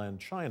mainland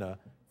China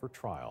for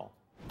trial.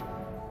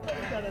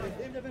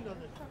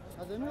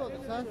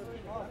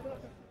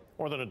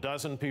 More than a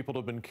dozen people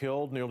have been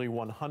killed, nearly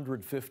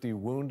 150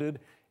 wounded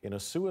in a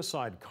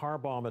suicide car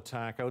bomb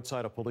attack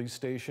outside a police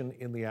station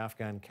in the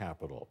Afghan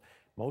capital.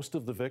 Most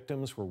of the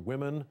victims were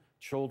women,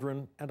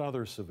 children, and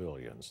other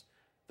civilians.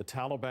 The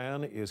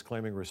Taliban is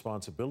claiming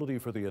responsibility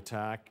for the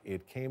attack.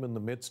 It came in the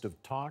midst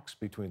of talks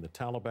between the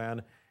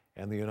Taliban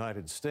and the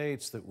United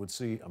States that would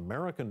see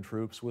American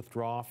troops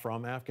withdraw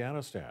from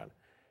Afghanistan.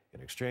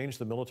 In exchange,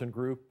 the militant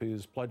group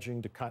is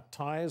pledging to cut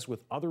ties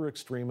with other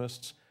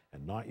extremists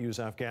and not use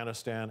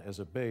Afghanistan as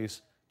a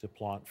base to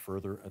plot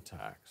further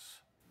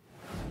attacks.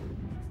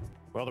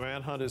 Well, the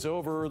manhunt is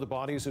over. The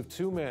bodies of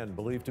two men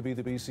believed to be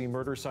the BC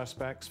murder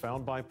suspects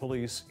found by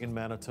police in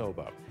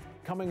Manitoba.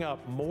 Coming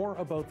up, more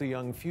about the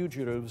young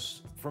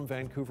fugitives from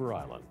Vancouver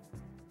Island.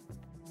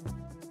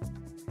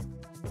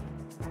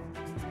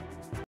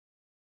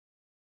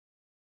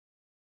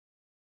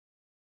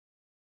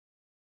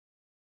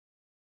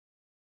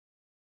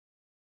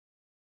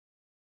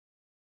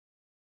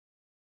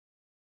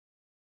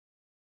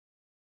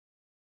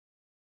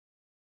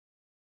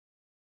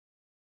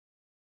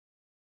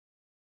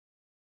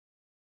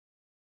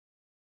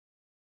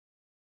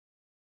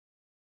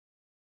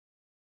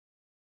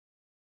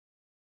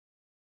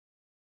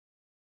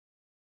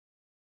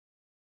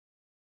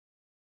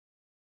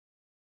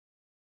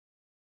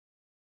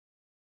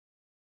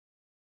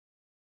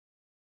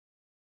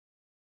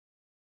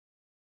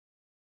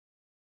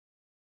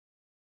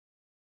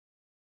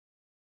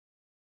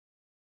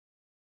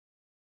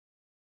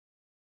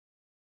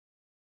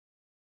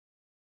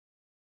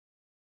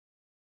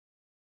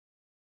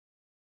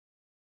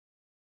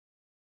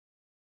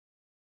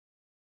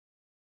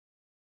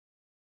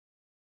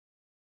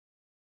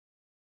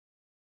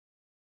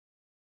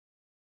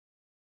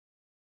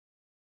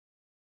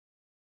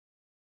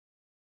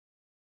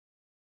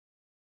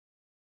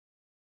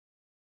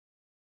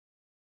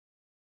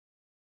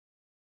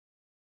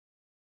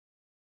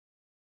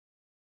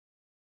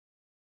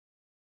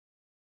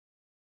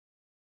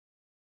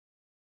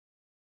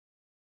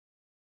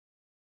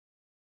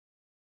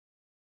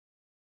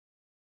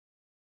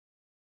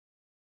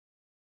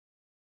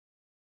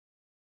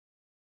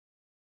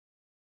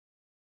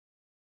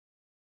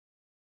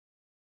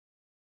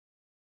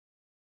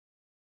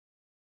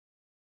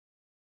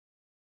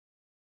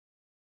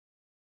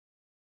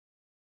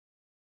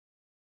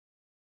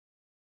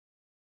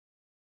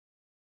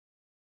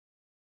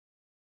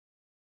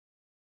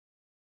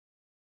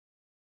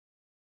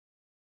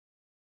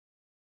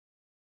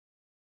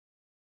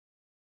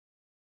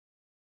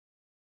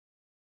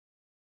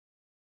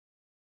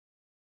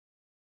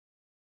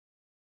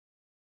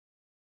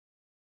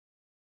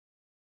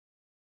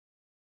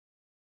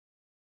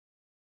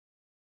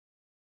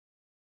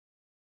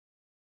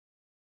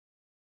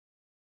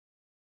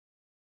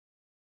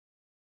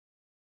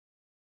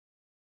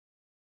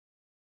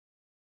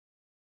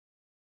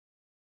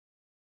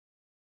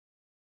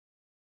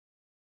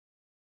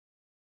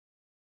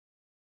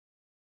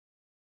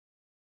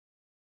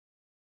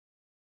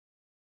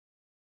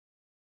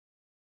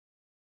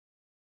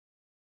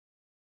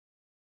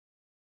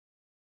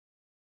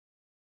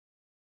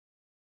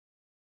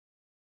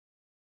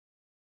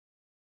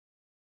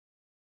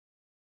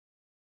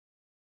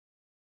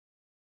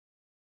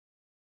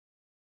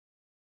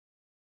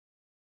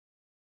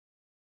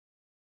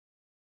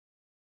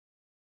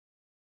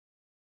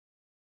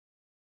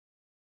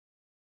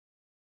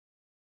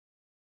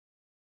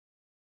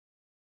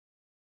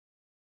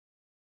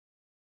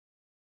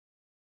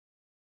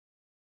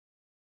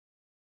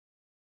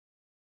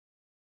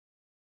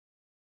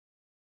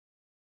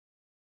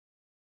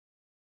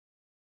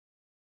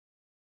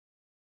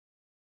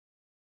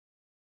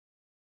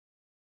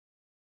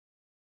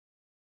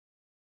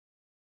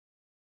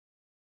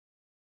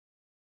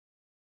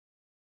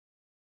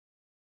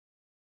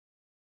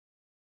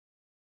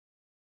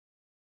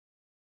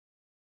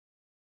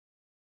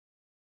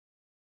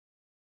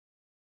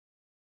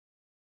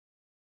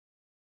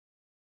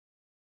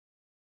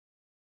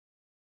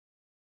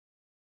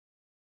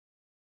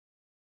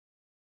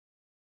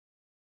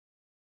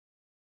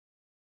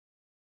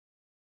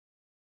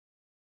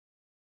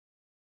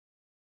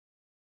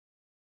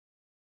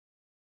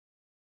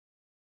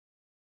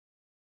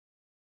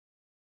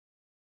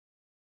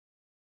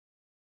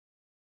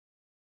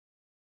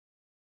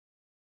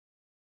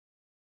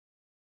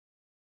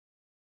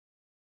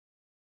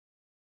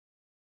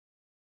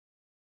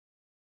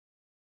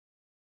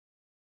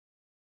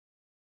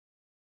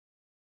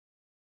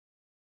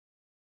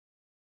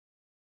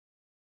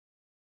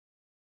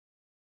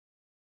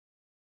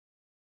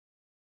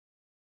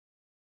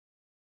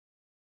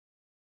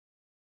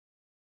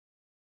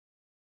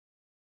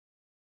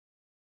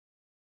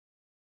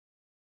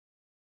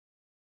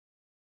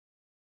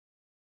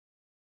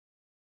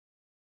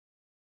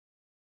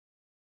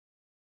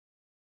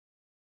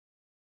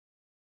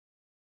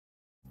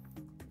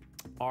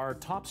 Our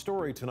top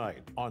story tonight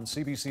on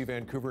CBC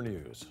Vancouver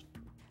News.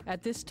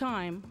 At this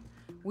time,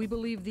 we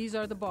believe these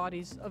are the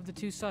bodies of the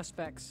 2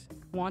 suspects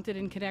wanted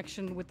in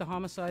connection with the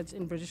homicides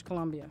in British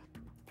Columbia.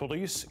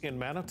 Police in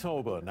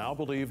Manitoba now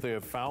believe they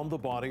have found the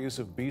bodies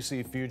of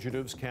BC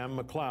fugitives Cam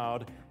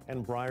McLeod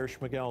and Briar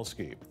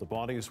Schmigelski. The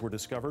bodies were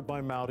discovered by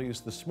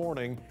Mounties this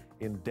morning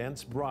in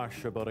dense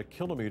brush about a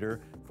kilometer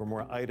from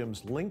where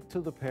items linked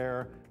to the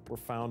pair were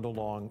found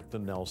along the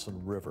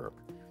Nelson River.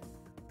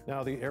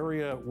 Now, the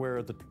area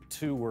where the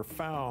 2 were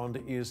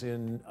found is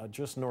in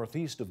just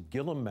northeast of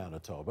Killeen,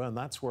 Manitoba, and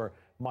that's where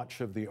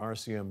much of the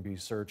RCMP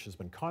search has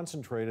been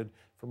concentrated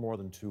for more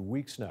than 2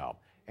 weeks now.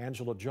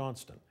 Angela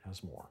Johnston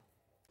has more.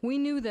 We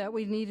knew that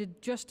we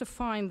needed just to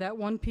find that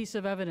one piece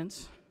of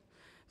evidence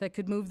that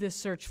could move this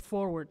search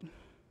forward.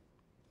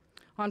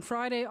 On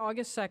Friday,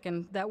 August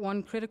 2nd, that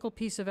one critical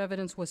piece of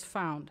evidence was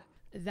found.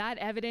 That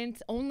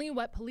evidence, only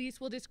what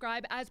police will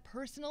describe as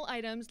personal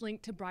items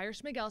linked to Briar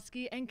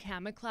Schmigelski and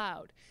Cam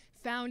McLeod,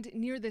 found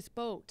near this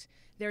boat.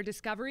 Their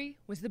discovery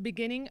was the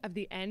beginning of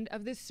the end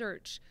of this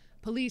search.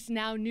 Police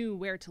now knew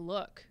where to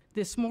look.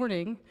 This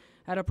morning,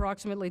 at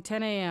approximately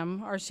 10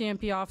 a.m.,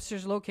 RCMP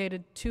officers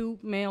located 2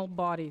 male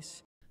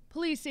bodies.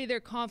 Police say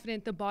they're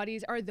confident the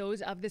bodies are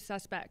those of the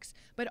suspects,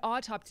 but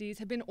autopsies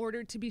have been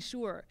ordered to be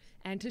sure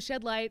and to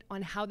shed light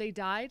on how they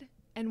died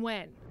and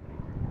when.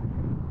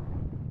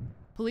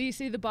 Police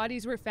say the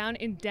bodies were found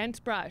in dense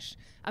brush.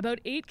 About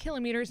 8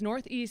 kilometers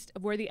northeast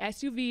of where the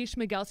SUV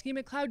Schmigelski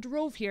McLeod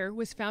drove here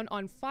was found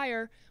on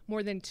fire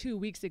more than 2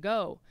 weeks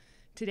ago.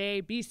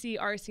 Today, BC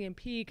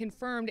RCMP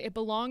confirmed it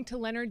belonged to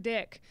Leonard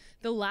Dick,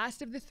 the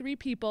last of the 3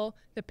 people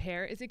the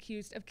pair is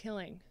accused of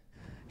killing.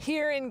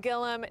 Here in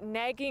Killeen,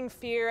 nagging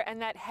fear and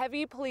that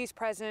heavy police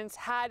presence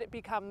had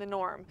become the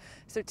norm.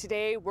 So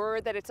today,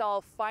 word that it's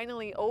all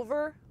finally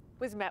over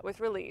was met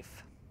with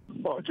relief.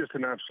 Well, just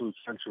an absolute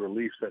sense of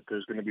relief that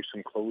there's going to be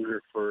some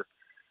closure for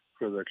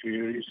the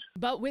communities.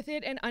 But with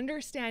it, an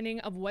understanding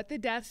of what the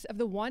deaths of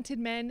the wanted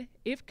men,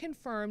 if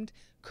confirmed,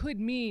 could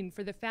mean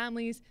for the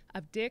families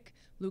of Dick,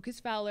 Lucas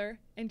Fowler,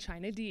 and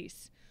China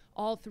Deese.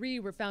 All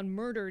 3 were found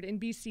murdered in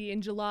BC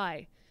in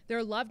July.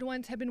 Their loved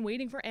ones have been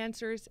waiting for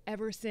answers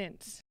ever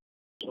since.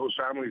 Those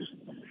families,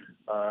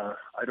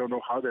 I don't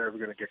know how they're ever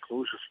going to get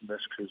closure from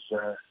this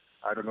because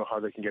I don't know how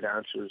they can get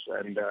answers,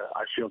 and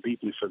I feel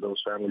deeply for those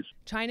families.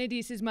 China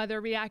Deese's mother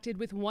reacted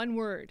with one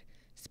word: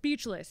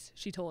 speechless,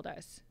 she told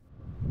us.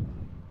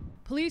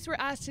 Police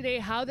were asked today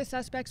how the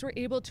suspects were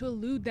able to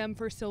elude them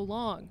for so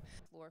long.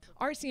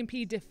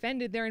 RCMP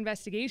defended their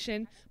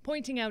investigation,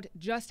 pointing out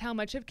just how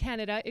much of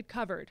Canada it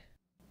covered.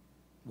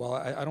 Well,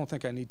 I don't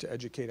think I need to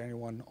educate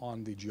anyone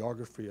on the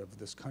geography of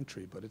this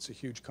country, but it's a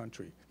huge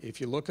country. If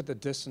you look at the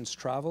distance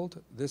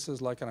traveled, this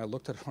is like, and I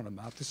looked at it on a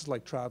map, this is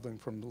like traveling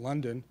from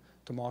London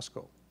to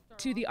Moscow.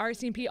 To the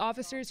RCMP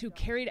officers who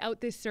carried out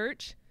this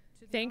search,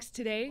 thanks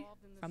today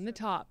from the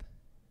top.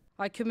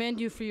 I commend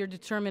you for your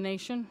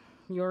determination,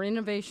 your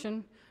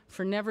innovation,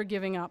 for never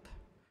giving up.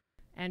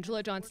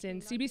 Angela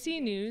Johnston,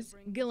 CBC News,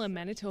 Killeen,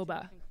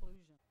 Manitoba.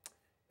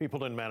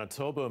 People in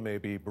Manitoba may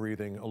be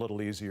breathing a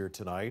little easier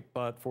tonight,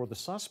 but for the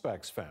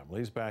suspects'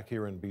 families back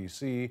here in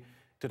BC,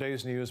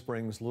 today's news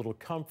brings little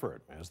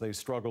comfort as they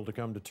struggle to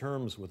come to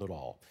terms with it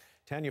all.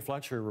 Tanya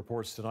Fletcher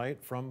reports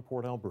tonight from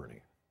Port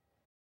Alberni.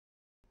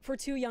 For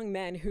 2 young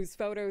men whose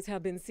photos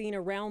have been seen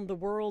around the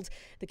world,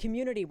 the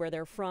community where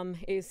they're from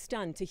is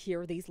stunned to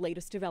hear these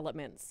latest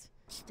developments.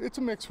 It's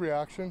a mixed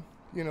reaction,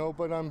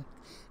 but I'm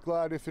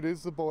glad if it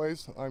is the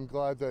boys. I'm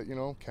glad that,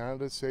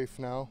 Canada's safe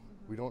now.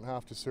 We don't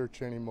have to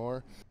search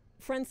anymore.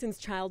 Friends since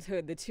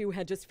childhood, the 2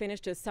 had just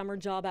finished a summer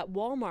job at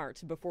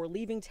Walmart before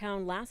leaving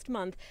town last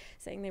month,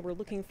 saying they were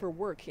looking for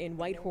work in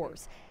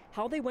Whitehorse.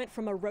 How they went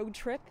from a road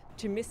trip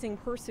to missing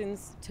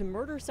persons to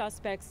murder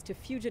suspects to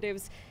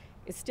fugitives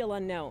is still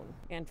unknown,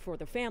 and for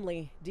the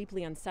family,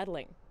 deeply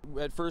unsettling.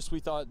 At first we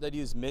thought that he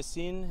was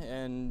missing,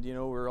 and we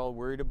were all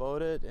worried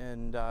about it,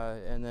 and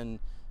then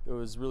it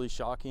was really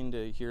shocking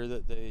to hear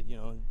that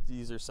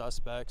these are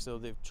suspects, so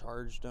they've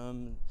charged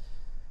them,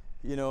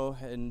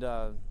 and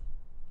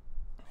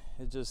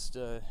it just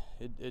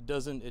it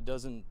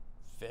doesn't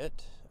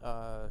fit.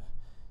 I've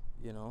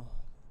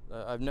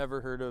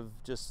never heard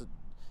of just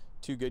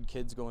 2 good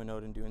kids going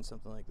out and doing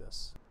something like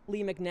this.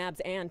 Lee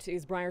McNabb's aunt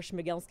is Briar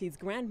Schmigelski's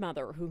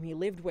grandmother, whom he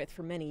lived with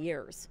for many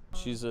years.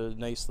 She's a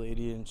nice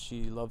lady and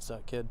she loves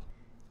that kid.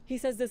 He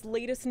says this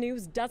latest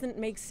news doesn't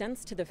make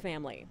sense to the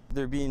family.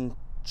 They're being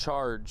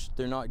charged,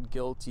 they're not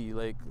guilty.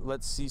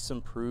 Let's see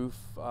some proof.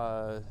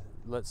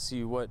 Let's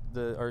see what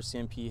the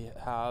RCMP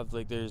have.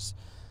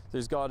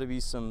 There's got to be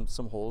some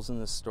holes in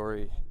this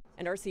story.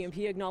 And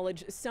RCMP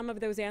acknowledged some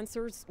of those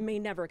answers may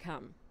never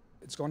come.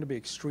 It's going to be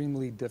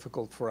extremely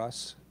difficult for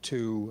us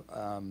to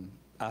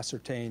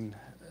ascertain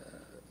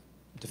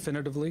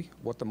definitively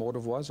what the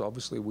motive was.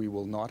 Obviously, we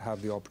will not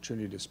have the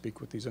opportunity to speak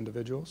with these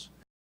individuals.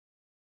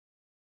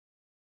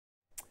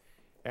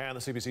 And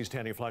the CBC's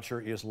Tanya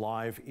Fletcher is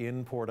live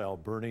in Port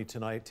Alberni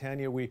tonight.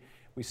 Tanya, we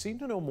seem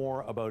to know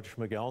more about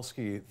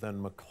Schmigelski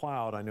than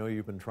McLeod. I know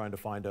you've been trying to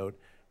find out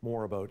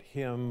more about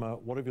him.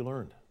 What have you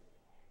learned?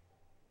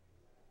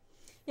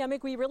 Yeah,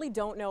 Mick, we really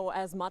don't know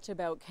as much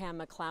about Cam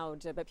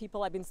McLeod, but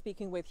people I've been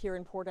speaking with here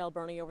in Port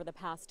Alberni over the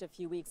past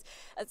few weeks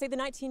say the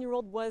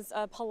 19-year-old was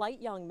a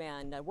polite young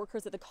man.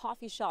 Workers at the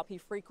coffee shop he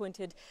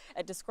frequented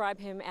describe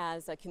him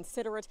as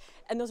considerate,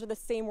 and those are the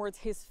same words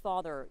his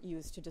father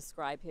used to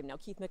describe him. Now,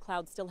 Keith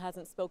McLeod still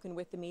hasn't spoken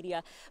with the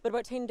media, but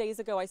about 10 days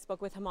ago I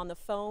spoke with him on the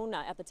phone.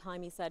 At the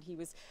time he said he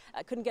was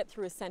couldn't get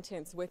through a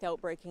sentence without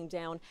breaking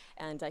down,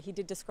 and he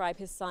did describe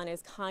his son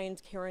as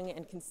kind, caring,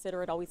 and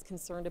considerate, always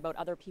concerned about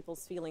other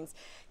people's feelings.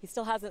 He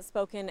still hasn't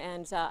spoken,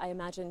 and I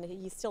imagine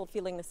he's still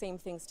feeling the same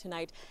things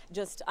tonight,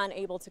 just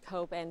unable to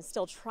cope and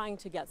still trying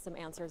to get some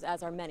answers,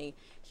 as are many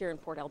here in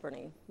Port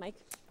Alberni. Mike?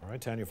 All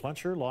right, Tanya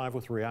Fletcher, live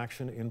with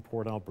reaction in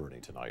Port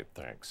Alberni tonight.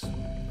 Thanks.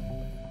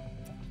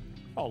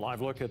 A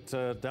live look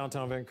at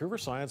downtown Vancouver,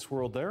 Science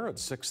World there at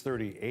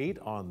 6:38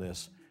 on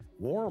this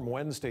warm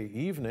Wednesday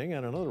evening,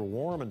 and another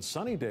warm and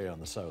sunny day on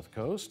the South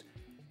Coast.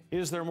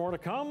 Is there more to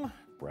come?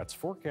 Brett's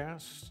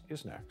forecast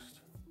is next.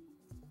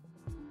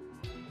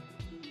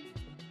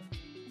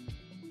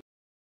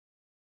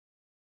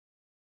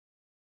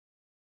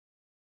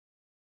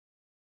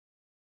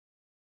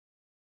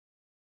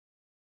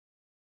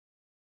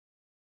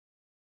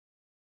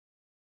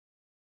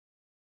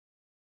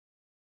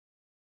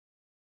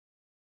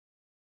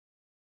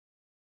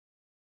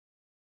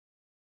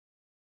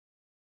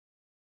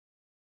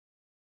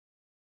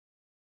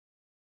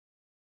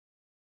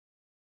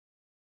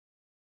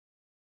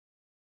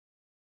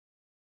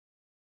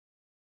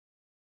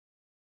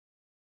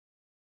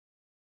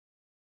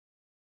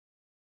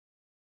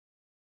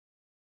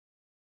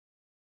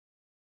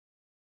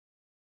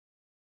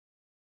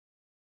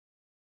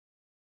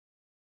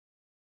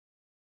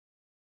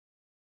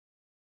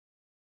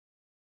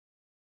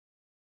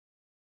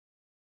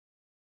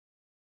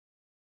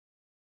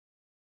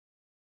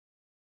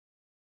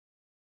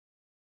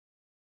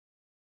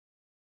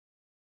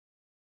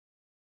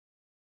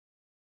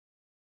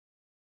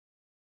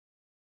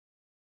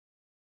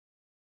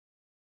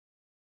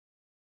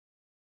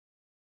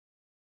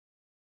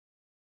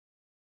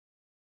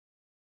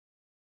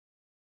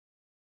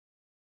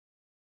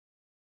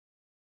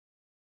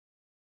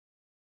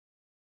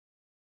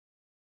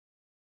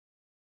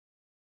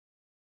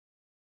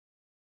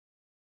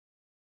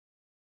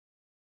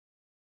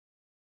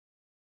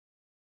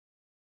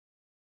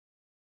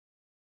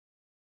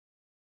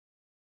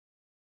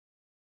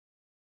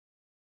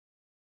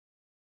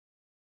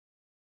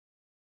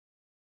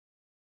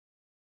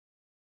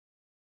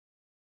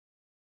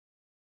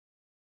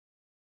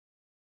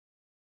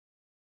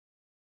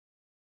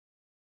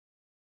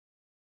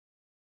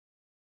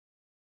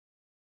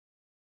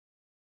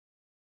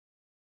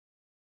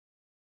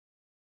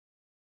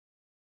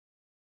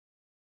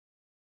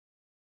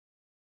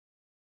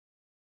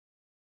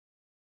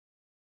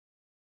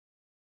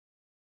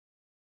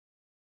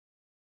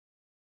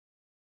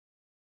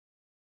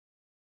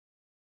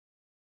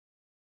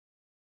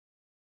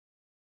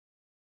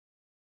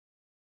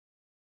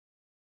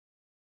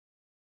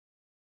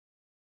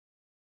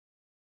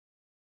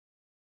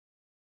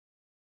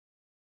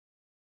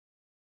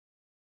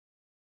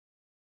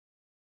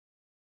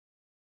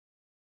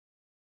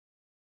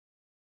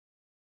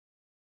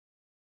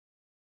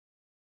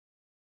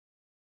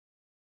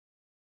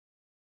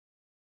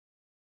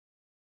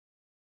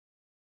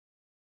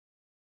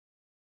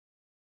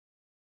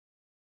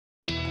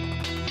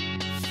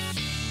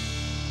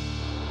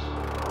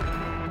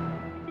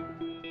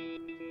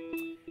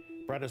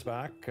 Brett is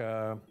back.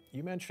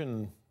 You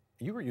mentioned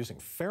you were using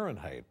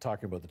Fahrenheit,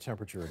 talking about the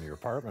temperature in your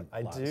apartment.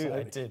 I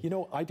did. You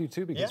know, I do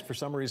too, because for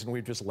some reason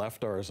we've just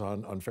left ours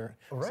on Fahrenheit.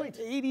 Right. It's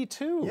like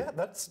 82. Yeah,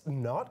 that's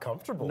not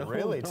comfortable,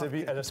 really,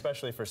 and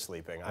especially for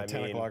sleeping. At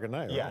 10 o'clock at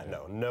night, yeah, right?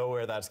 no,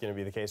 nowhere that's going to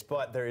be the case.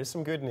 But there is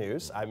some good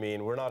news. I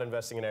mean, we're not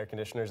investing in air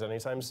conditioners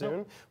anytime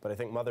soon, but I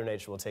think Mother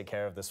Nature will take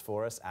care of this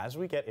for us as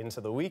we get into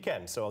the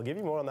weekend. So I'll give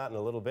you more on that in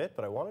a little bit,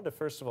 but I wanted to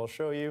first of all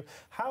show you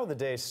how the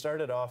day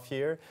started off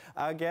here.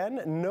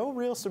 Again, no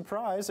real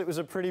surprise. It was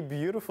a pretty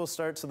beautiful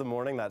start to the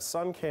morning. That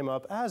sun came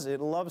up as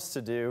it loves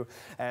to do,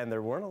 and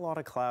there weren't a lot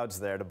of clouds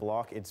there to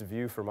block its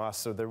view from us,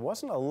 so there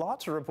wasn't a lot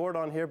to report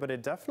on here, but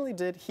it definitely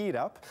did heat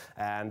up,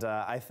 and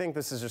I think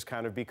this has just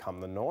kind of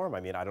become the norm.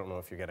 I mean, I don't know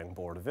if you're getting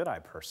bored of it. I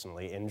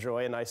personally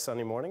enjoy a nice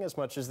sunny morning as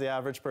much as the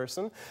average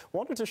person.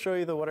 Wanted to show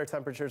you what our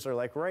temperatures are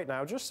like right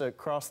now, just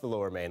across the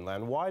lower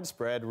mainland.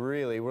 Widespread,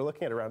 really. We're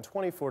looking at around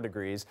 24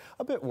 degrees,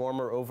 a bit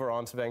warmer over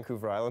onto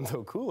Vancouver Island,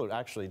 though cooler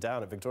actually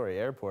down at Victoria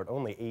Airport,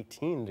 only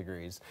 18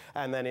 degrees.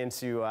 And then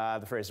into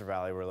the Fraser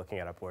Valley, we're looking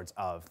at upwards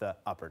of the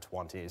upper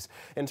 20s.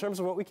 In terms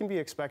of what we can be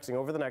expecting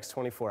over the next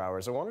 24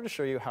 hours, I wanted to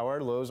show you how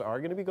our lows are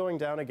going to be going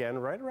down again,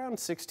 right around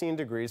 16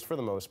 degrees for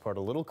the most part,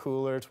 a little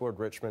cooler toward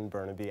Richmond,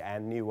 Burnaby,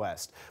 and New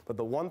West. But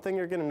the one thing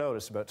you're going to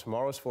notice about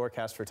tomorrow's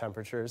forecast for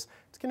temperatures,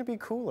 it's going to be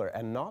cooler,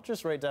 and not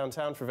just right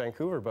downtown for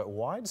Vancouver, but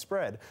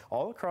widespread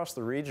all across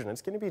the region.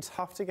 It's going to be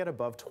tough to get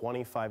above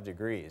 25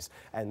 degrees.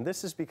 And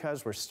this is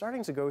because we're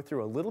starting to go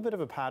through a little bit of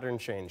a pattern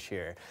change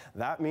here.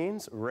 That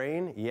means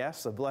rain,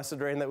 yes, a blessed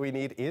rain that we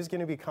need shade is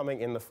going to be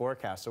coming in the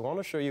forecast. So I want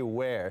to show you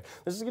where.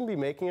 This is going to be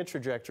making a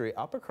trajectory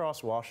up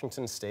across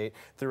Washington State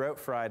throughout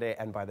Friday,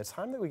 and by the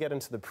time that we get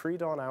into the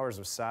pre-dawn hours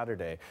of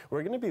Saturday,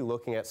 we're going to be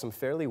looking at some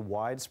fairly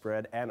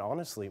widespread and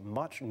honestly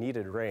much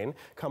needed rain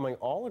coming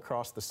all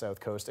across the south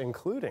coast,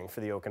 including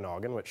for the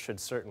Okanagan, which should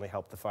certainly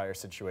help the fire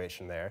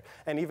situation there.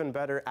 And even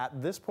better,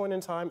 at this point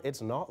in time,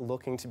 it's not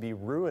looking to be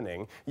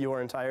ruining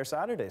your entire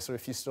Saturday. So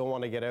if you still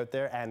want to get out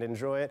there and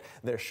enjoy it,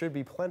 there should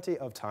be plenty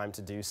of time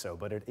to do so.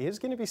 But it is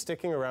going to be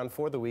sticking around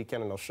for the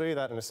weekend, and I'll show you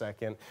that in a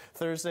second.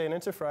 Thursday and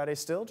into Friday,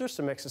 still just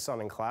a mix of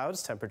sun and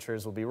clouds.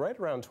 Temperatures will be right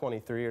around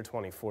 23 or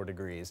 24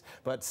 degrees.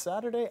 But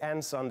Saturday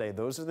and Sunday,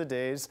 those are the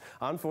days,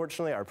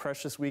 unfortunately, our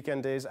precious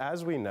weekend days,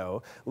 as we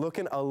know,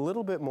 looking a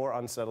little bit more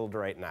unsettled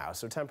right now.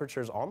 So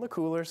temperatures on the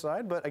cooler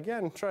side, but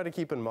again, try to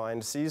keep in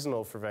mind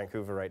seasonal for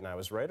Vancouver right now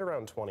is right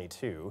around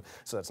 22,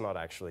 so that's not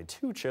actually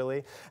too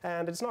chilly,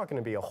 and it's not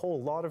going to be a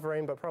whole lot of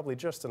rain, but probably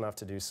just enough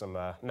to do some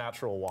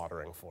natural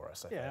watering for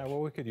us, I think.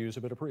 Well, we could use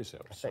a bit of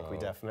precip. I think we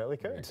definitely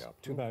could.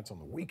 Too bad it's on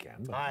the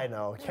weekend. But... I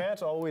know,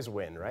 can't always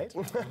win, right?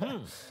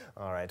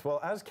 All right, well,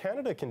 as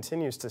Canada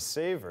continues to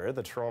savor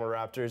the Toronto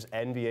Raptors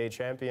NBA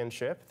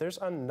championship, there's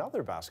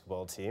another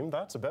basketball team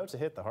that's about to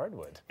hit the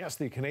hardwood. Yes,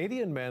 the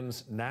Canadian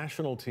men's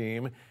national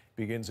team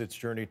begins its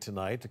journey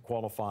tonight to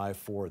qualify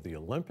for the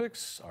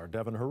Olympics. Our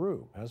Devin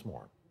Haru has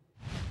more.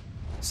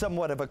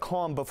 Somewhat of a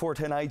calm before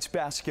tonight's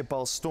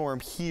basketball storm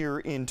here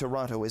in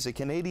Toronto as a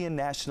Canadian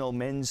national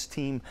men's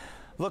team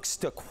looks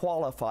to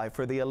qualify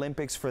for the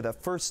Olympics for the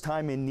first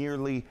time in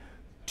nearly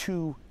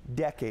 2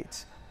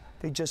 decades.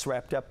 They just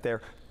wrapped up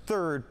their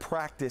third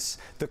practice.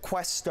 The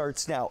quest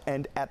starts now,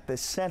 and at the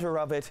center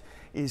of it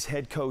is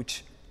head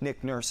coach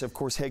Nick Nurse, of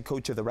course, head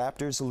coach of the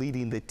Raptors,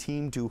 leading the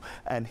team to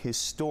an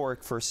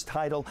historic first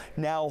title,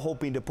 now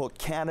hoping to put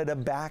Canada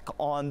back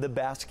on the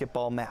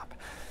basketball map.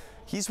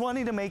 He's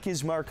wanting to make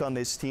his mark on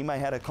this team. I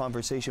had a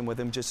conversation with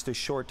him just a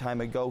short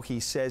time ago. He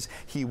says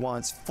he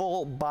wants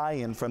full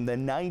buy-in from the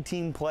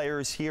 19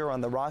 players here on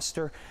the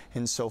roster,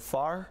 and so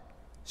far,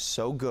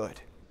 so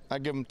good. I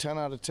give them 10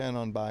 out of 10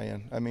 on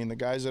buy-in. I mean, the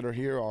guys that are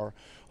here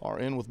are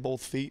in with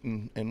both feet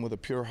and with a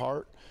pure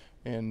heart,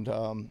 and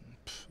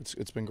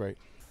it's been great.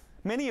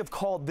 Many have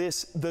called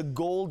this the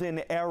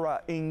golden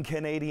era in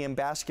Canadian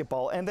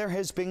basketball, and there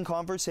has been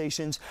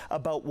conversations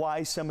about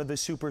why some of the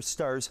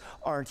superstars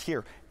aren't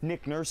here.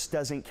 Nick Nurse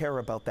doesn't care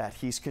about that.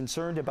 He's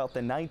concerned about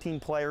the 19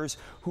 players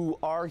who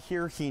are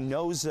here. He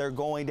knows they're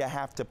going to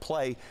have to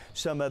play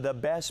some of the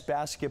best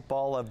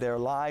basketball of their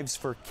lives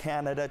for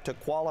Canada to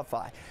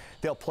qualify.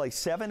 They'll play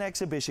 7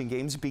 exhibition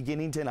games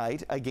beginning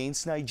tonight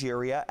against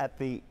Nigeria at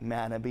the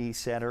Manabe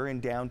Center in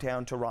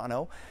downtown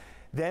Toronto.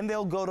 Then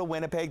they'll go to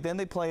Winnipeg. Then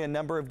they play a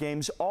number of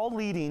games, all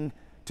leading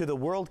to the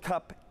World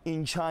Cup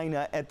in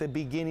China at the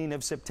beginning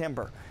of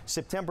September.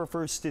 September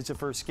 1st is the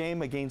first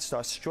game against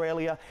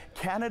Australia.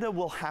 Canada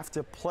will have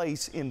to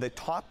place in the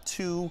top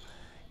 2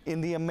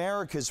 in the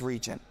Americas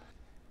region.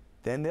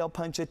 Then they'll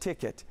punch a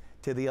ticket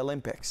to the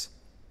Olympics.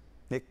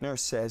 Nick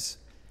Nurse says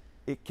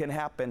it can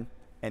happen,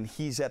 and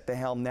he's at the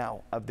helm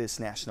now of this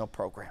national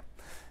program.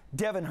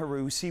 Devin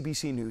Haru,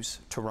 CBC News,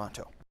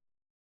 Toronto.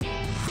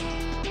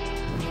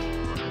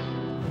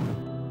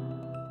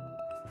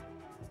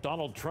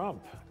 Donald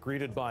Trump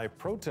greeted by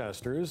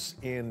protesters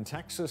in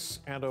Texas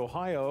and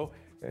Ohio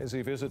as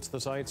he visits the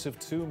sites of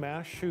 2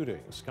 mass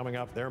shootings. Coming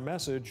up, their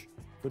message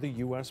for the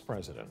U.S.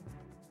 president.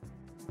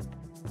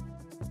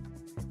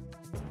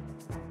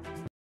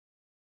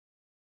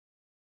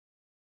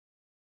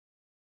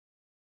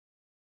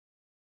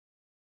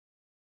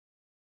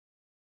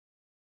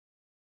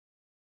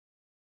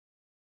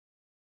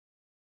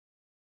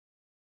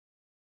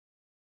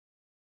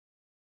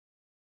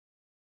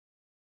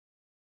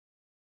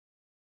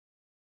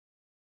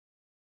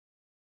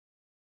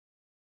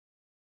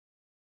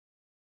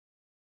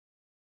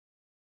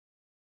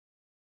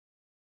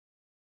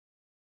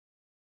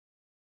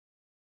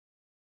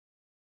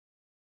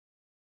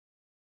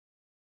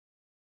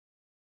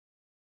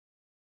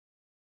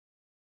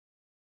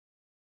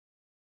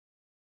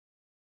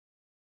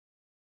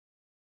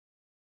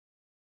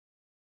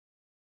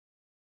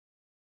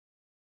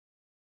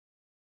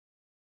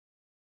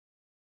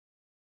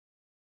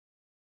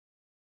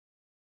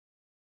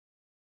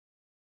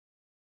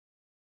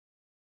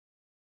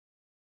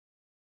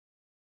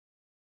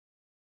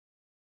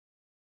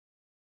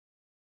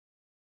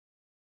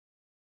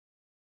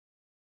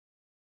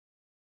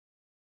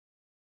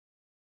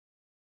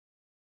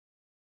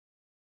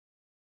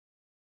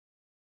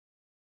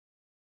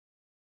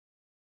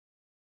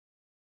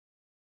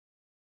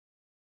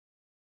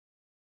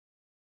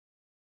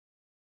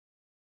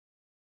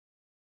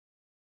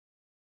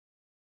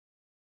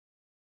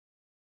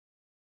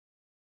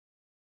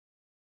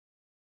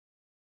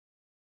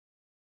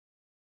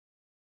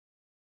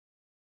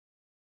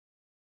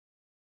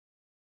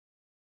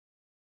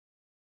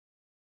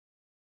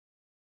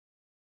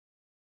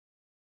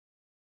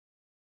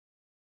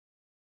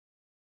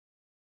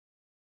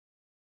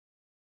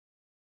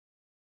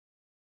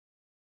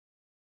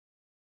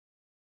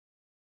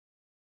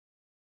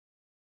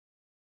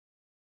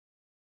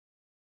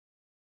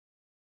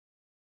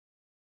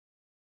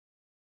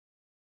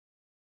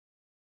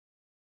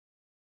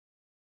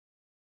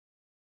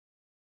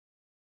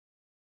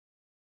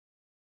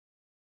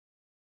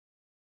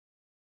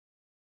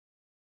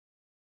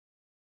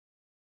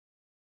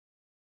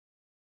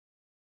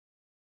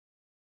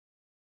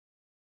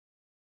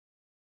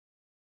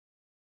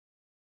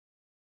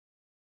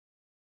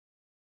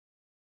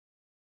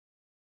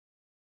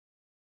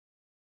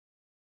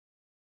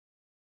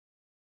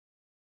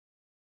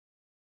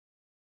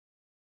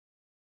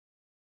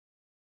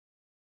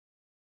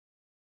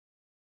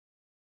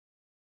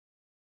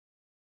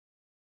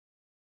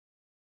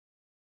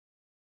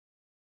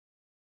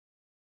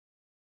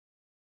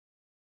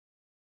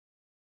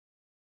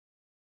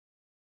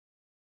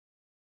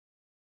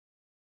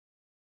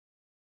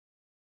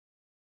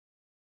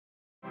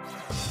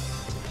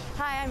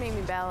 Hi, I'm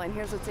Amy Bell, and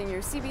here's what's in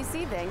your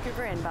CBC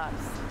Vancouver inbox.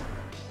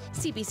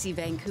 CBC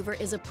Vancouver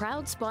is a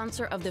proud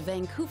sponsor of the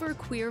Vancouver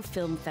Queer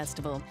Film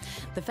Festival.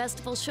 The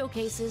festival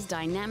showcases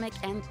dynamic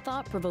and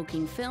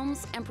thought-provoking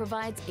films and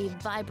provides a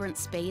vibrant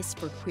space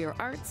for queer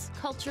arts,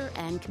 culture,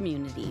 and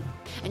community.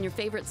 And your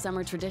favorite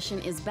summer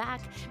tradition is back.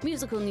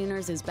 Musical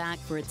Nooners is back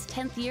for its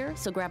 10th year,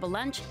 so grab a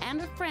lunch and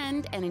a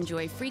friend and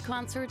enjoy free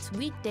concerts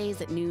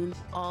weekdays at noon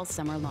all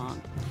summer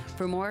long.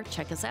 For more,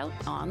 check us out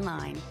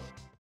online.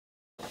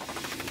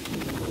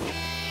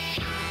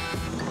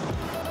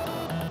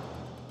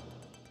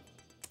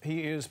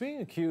 He is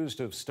being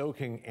accused of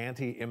stoking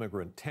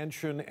anti-immigrant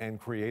tension and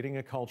creating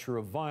a culture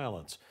of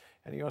violence.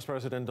 And U.S.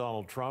 President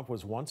Donald Trump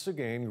was once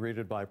again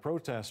greeted by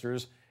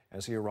protesters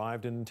as he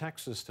arrived in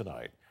Texas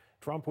tonight.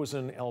 Trump was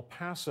in El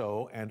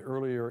Paso and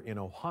earlier in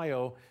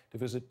Ohio to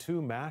visit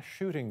two mass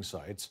shooting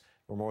sites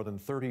where more than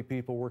 30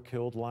 people were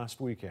killed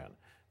last weekend.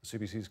 The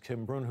CBC's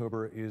Kim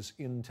Brunhuber is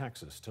in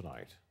Texas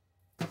tonight.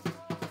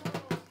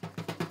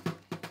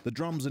 The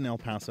drums in El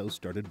Paso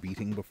started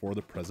beating before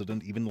the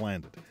president even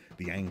landed,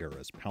 the anger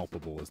as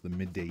palpable as the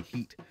midday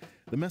heat.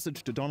 The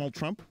message to Donald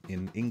Trump,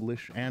 in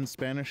English and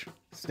Spanish,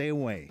 stay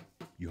away.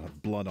 You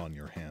have blood on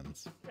your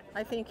hands.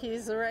 I think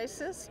he's a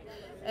racist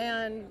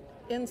and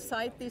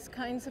incite these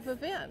kinds of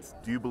events.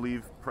 Do you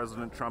believe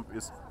President Trump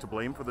is to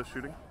blame for the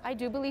shooting? I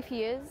do believe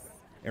he is.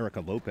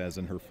 Erica Lopez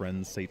and her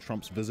friends say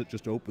Trump's visit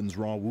just opens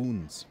raw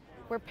wounds.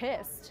 We're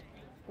pissed.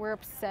 We're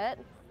upset.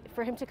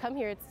 For him to come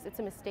here, it's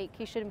a mistake.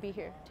 He shouldn't be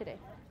here today.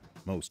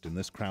 Most in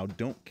this crowd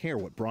don't care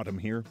what brought him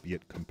here, be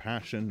it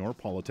compassion or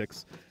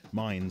politics.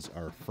 Minds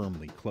are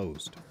firmly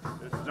closed.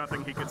 There's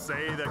nothing he could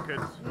say that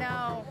could...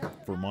 No.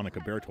 For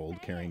Monica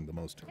Berthold, carrying the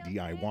most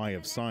DIY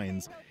of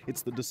signs,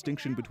 it's the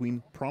distinction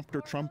between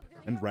Prompter Trump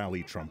and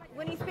Rally Trump.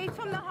 When he speaks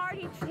from the heart,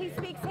 he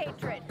speaks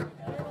hatred.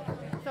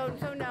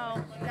 So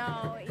no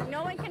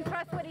one can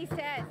trust what he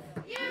says.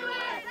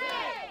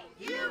 USA!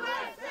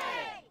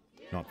 USA!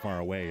 Not far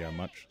away, a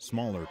much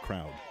smaller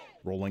crowd,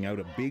 rolling out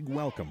a big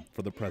welcome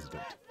for the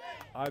president.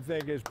 I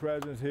think his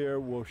presence here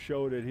will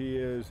show that he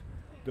is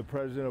the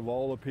president of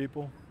all the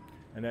people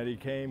and that he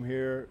came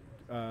here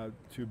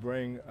to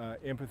bring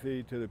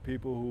empathy to the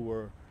people who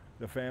were,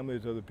 the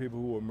families of the people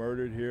who were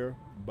murdered here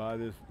by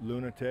this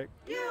lunatic.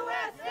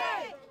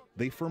 USA!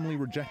 They firmly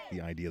reject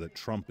the idea that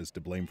Trump is to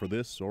blame for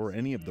this or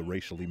any of the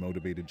racially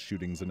motivated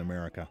shootings in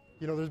America.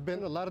 You know, there's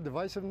been a lot of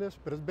divisiveness,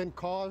 but it's been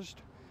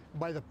caused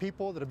by the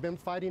people that have been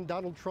fighting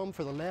Donald Trump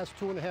for the last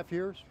 2.5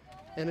 years.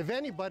 And if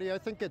anybody, I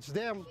think it's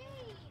them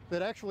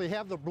that actually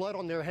have the blood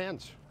on their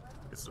hands.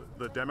 It's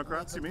the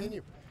Democrats, you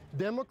mean?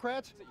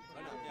 Democrats?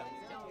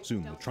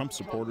 Soon, the Trump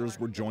supporters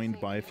were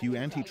joined by a few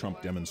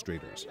anti-Trump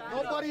demonstrators.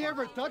 Nobody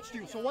ever touched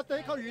you, so what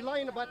the heck are you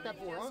lying about that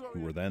for, huh?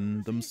 Who were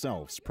then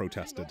themselves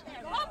protested.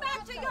 Go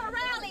back to your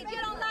rally if you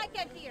don't like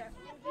it here.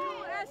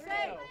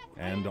 USA!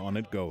 And on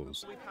it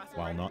goes.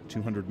 While not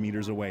 200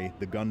 meters away,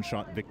 the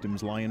gunshot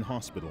victims lie in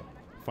hospital,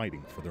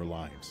 fighting for their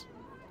lives.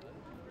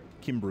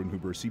 Kim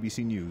Brunhuber,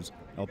 CBC News,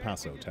 El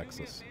Paso,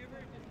 Texas.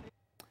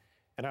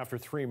 And after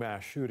 3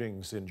 mass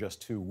shootings in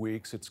just 2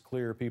 weeks, it's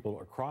clear people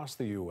across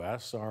the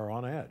U.S. are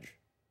on edge.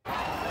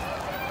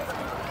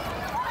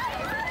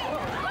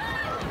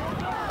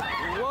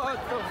 What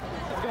the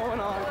going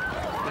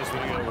on? This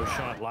video was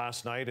shot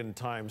last night in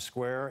Times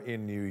Square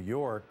in New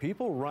York.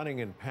 People running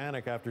in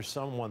panic after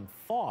someone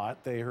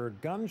thought they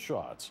heard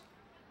gunshots.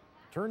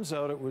 Turns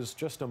out it was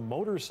just a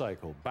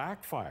motorcycle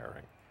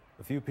backfiring.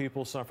 A few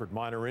people suffered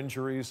minor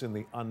injuries in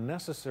the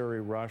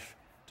unnecessary rush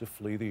to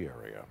flee the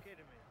area.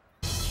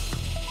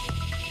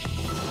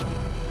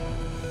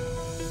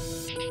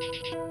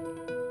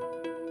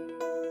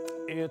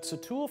 It's a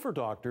tool for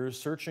doctors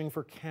searching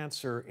for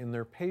cancer in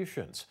their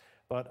patients,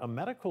 but a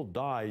medical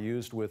dye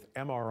used with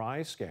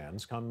MRI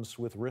scans comes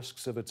with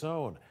risks of its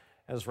own.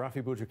 As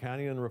Rafi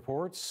Boudjikanian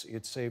reports,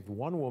 it saved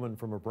one woman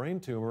from a brain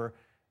tumor,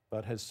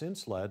 but has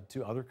since led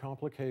to other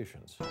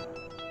complications.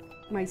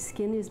 My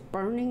skin is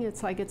burning,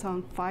 it's like it's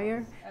on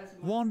fire.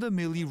 Wanda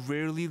Millie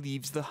rarely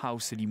leaves the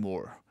house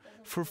anymore.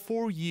 For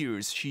 4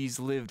 years, she's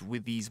lived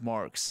with these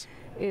marks.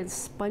 It's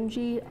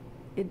spongy.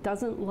 It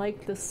doesn't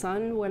like the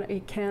sun when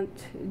it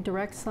can't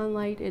direct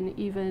sunlight and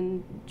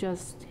even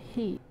just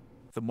heat.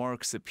 The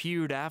marks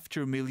appeared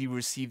after Millie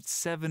received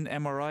 7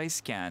 MRI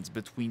scans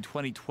between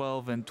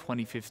 2012 and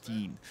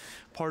 2015,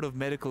 part of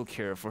medical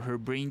care for her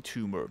brain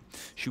tumor.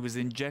 She was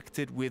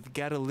injected with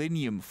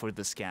gadolinium for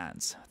the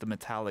scans. The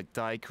metallic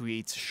dye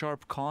creates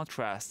sharp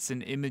contrasts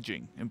in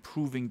imaging,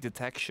 improving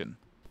detection.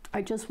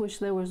 I just wish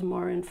there was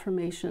more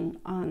information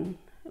on,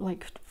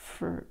 like,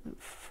 for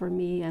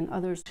me and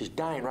others. She's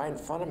dying right in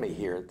front of me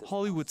here.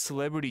 Hollywood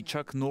celebrity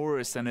Chuck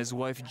Norris and his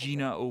wife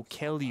Gina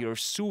O'Kelly are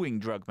suing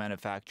drug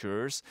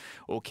manufacturers.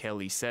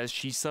 O'Kelly says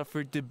she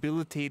suffered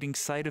debilitating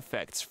side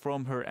effects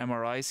from her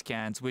MRI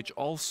scans, which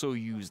also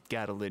used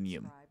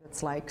gadolinium.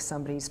 It's like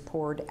somebody's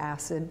poured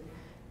acid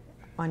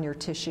on your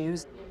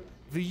tissues.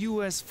 The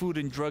U.S. Food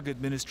and Drug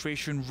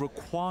Administration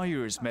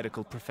requires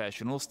medical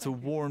professionals to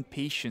warn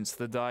patients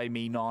the dye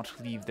may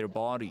not leave their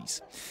bodies.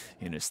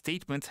 In a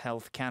statement,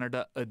 Health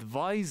Canada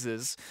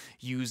advises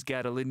use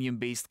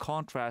gadolinium-based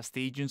contrast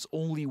agents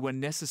only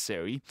when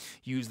necessary,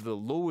 use the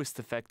lowest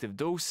effective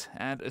dose,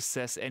 and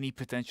assess any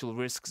potential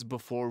risks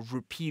before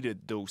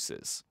repeated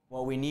doses.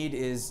 What we need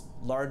is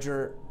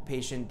larger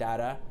patient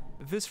data.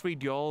 This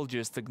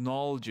radiologist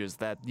acknowledges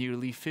that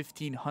nearly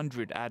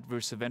 1,500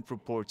 adverse event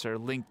reports are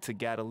linked to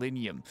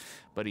gadolinium,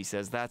 but he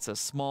says that's a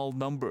small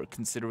number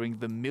considering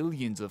the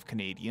millions of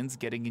Canadians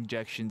getting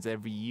injections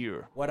every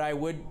year. What I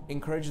would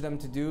encourage them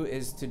to do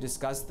is to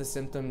discuss the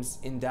symptoms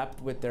in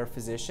depth with their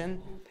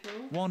physician.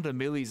 Wanda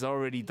Millie's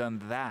already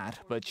done that,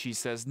 but she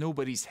says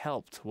nobody's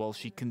helped while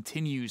she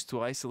continues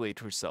to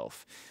isolate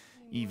herself,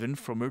 even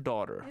from her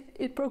daughter.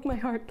 It broke my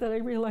heart that I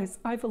realized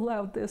I've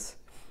allowed this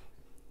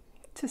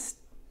to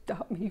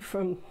stop me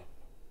from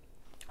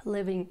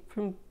living,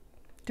 from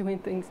doing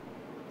things.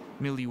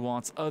 Millie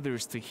wants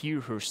others to hear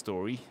her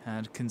story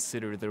and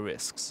consider the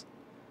risks.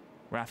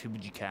 Rafi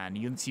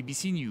Bujikani on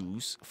CBC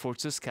News, Fort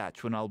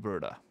Saskatchewan,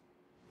 Alberta.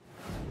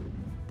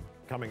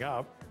 Coming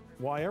up,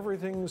 why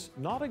everything's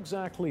not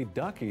exactly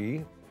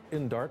ducky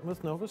in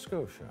Dartmouth, Nova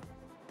Scotia.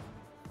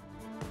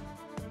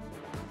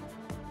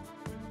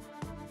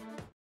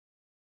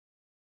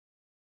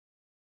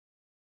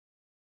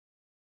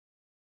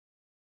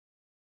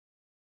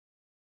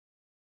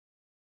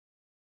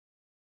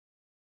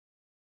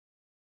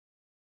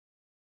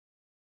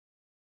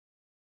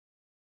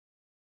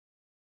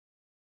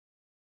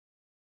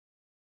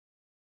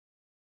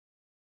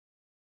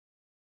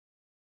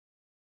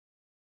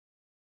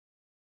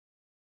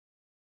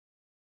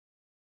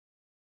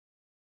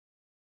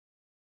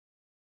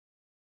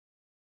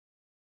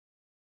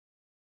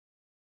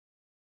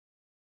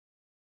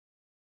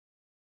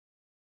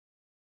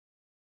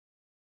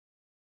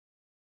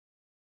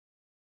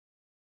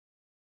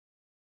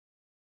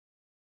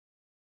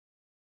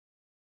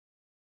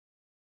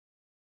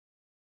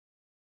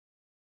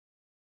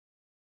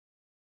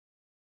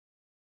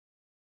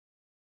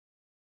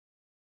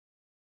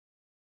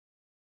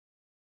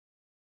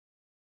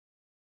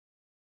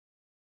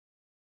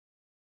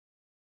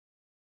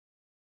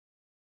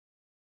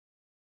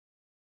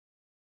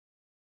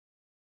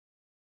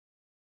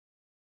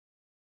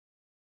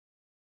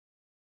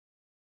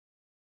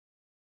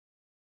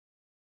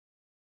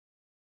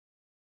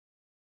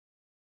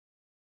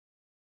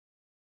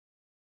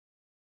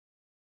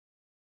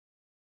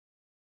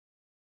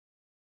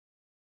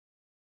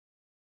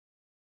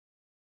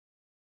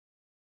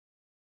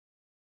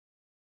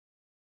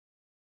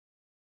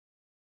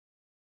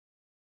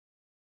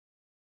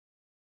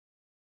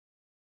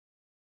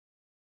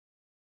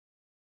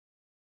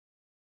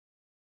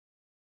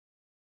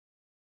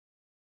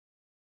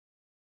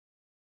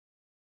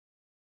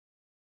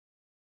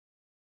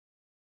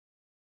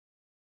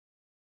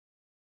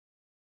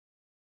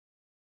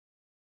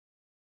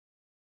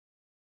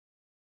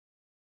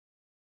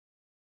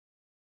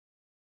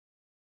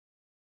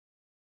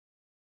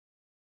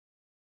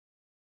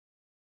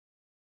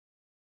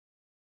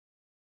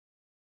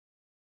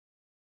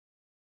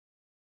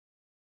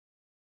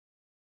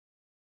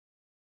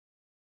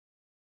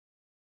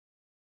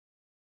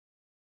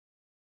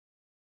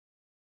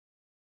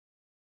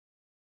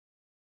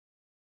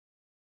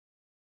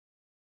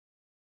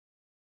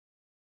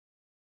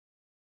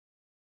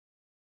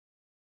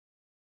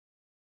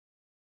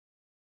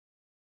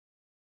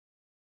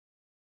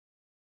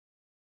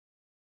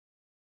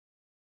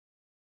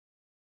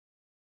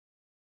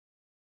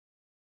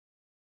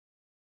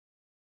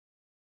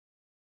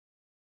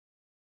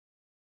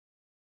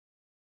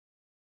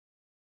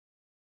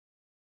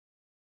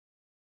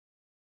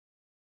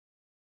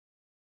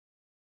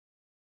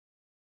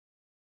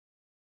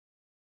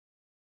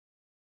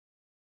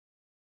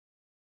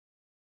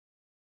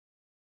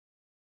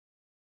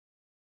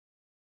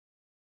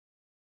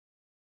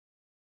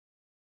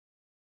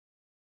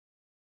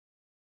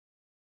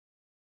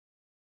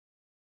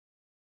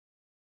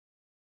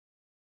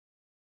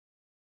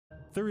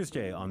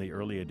 Thursday on the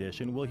Early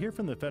Edition, we'll hear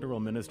from the federal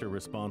minister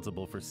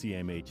responsible for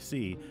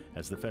CMHC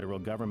as the federal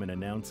government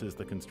announces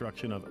the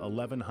construction of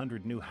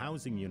 1,100 new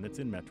housing units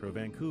in Metro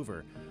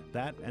Vancouver.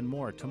 That and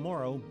more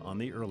tomorrow on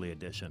the Early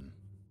Edition.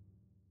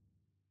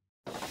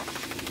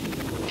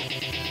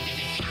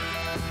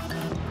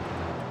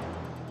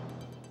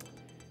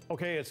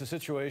 Okay, it's a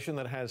situation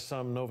that has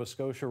some Nova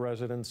Scotia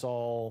residents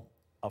all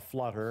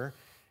aflutter,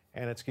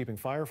 and it's keeping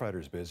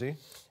firefighters busy.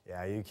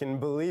 Yeah, you can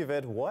believe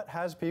it. What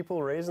has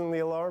people raising the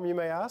alarm, you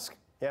may ask?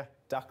 Yeah,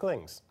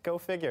 ducklings. Go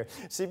figure.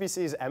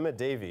 CBC's Emma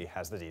Davey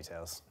has the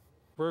details.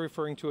 We're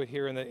referring to it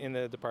here in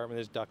the department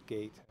as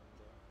Duckgate.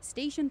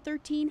 Station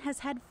 13 has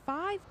had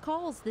 5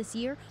 calls this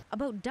year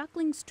about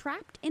ducklings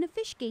trapped in a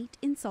fish gate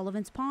in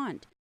Sullivan's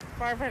Pond.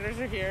 Firefighters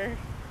are here.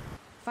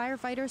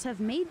 Firefighters have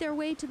made their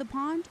way to the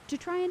pond to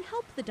try and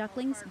help the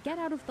ducklings get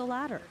out of the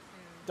ladder.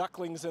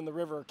 ducklings in the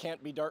river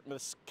can't be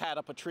Dartmouth's cat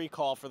up a tree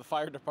call for the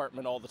fire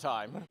department all the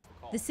time.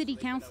 The city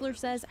councillor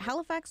says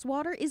Halifax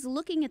Water is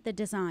looking at the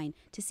design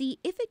to see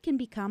if it can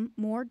become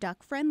more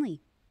duck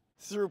friendly.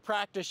 Through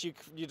practice,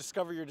 you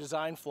discover your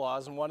design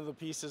flaws, and one of the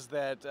pieces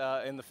that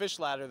in the fish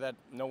ladder that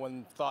no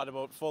one thought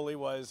about fully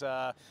was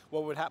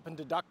what would happen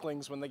to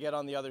ducklings when they get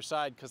on the other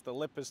side, because the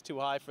lip is too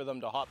high for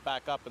them to hop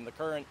back up in the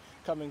current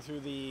coming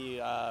through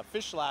the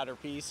fish ladder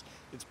piece.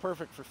 It's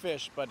perfect for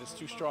fish, but it's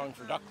too strong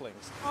for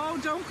ducklings. Oh,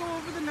 don't go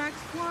over the next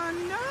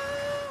one, no!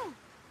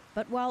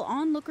 But while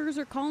onlookers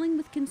are calling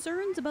with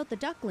concerns about the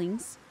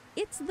ducklings,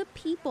 it's the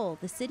people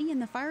the city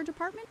and the fire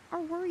department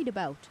are worried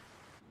about.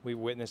 We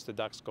witnessed the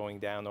ducks going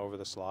down over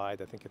the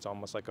slide. I think it's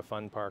almost like a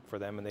fun park for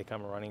them, and they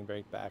come running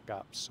right back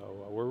up.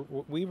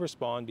 So we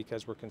respond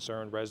because we're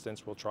concerned.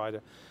 Residents will try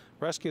to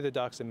rescue the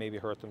ducks and maybe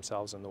hurt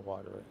themselves in the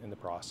water in the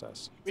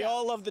process. We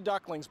all love the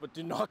ducklings, but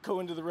do not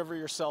go into the river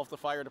yourself. The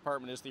fire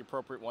department is the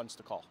appropriate ones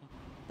to call.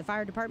 The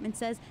fire department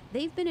says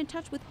they've been in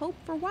touch with Hope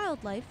for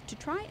Wildlife to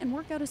try and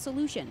work out a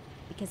solution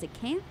because it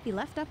can't be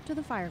left up to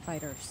the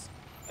firefighters.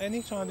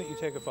 Anytime that you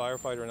take a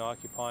firefighter and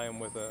occupy him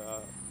with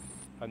a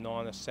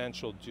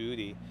non-essential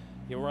duty,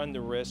 you run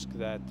the risk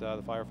that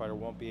the firefighter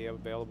won't be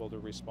available to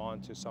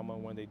respond to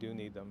someone when they do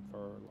need them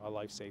for a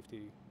life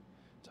safety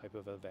type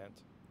of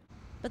event.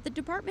 But the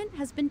department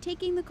has been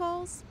taking the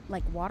calls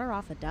like water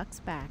off a duck's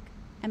back.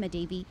 Emma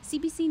Davey,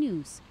 CBC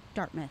News,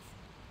 Dartmouth.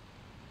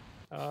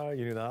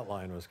 You knew that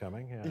line was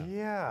coming, yeah.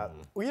 Yeah.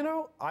 Well, you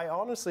know, I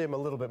honestly am a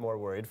little bit more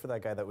worried for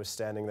that guy that was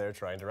standing there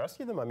trying to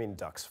rescue them. I mean,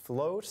 ducks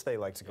float. They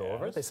like to go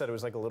over it. They said it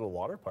was like a little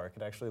water park.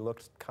 It actually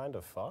looked kind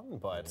of fun,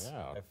 but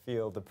I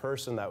feel the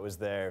person that was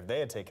there, if they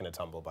had taken a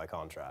tumble by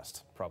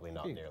contrast, probably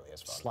not nearly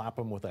as fun. Slap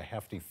them with a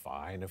hefty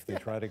fine if they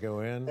try to go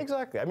in.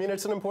 Exactly. I mean,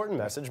 it's an important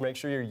message. Make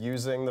sure you're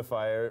using the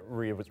fire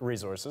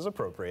resources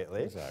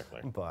appropriately.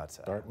 Exactly. But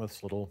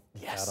Dartmouth's little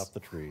cat up the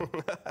tree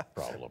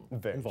problem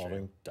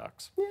involving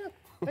ducks. Yeah.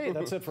 Hey,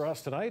 that's it for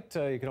us tonight.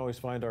 You can always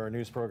find our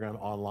news program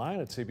online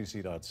at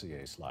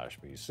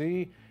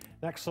cbc.ca/BC.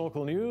 Next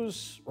local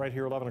news right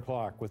here 11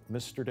 o'clock with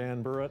Mr.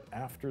 Dan Burrett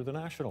after the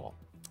National.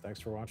 Thanks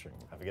for watching.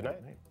 Have a good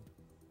night.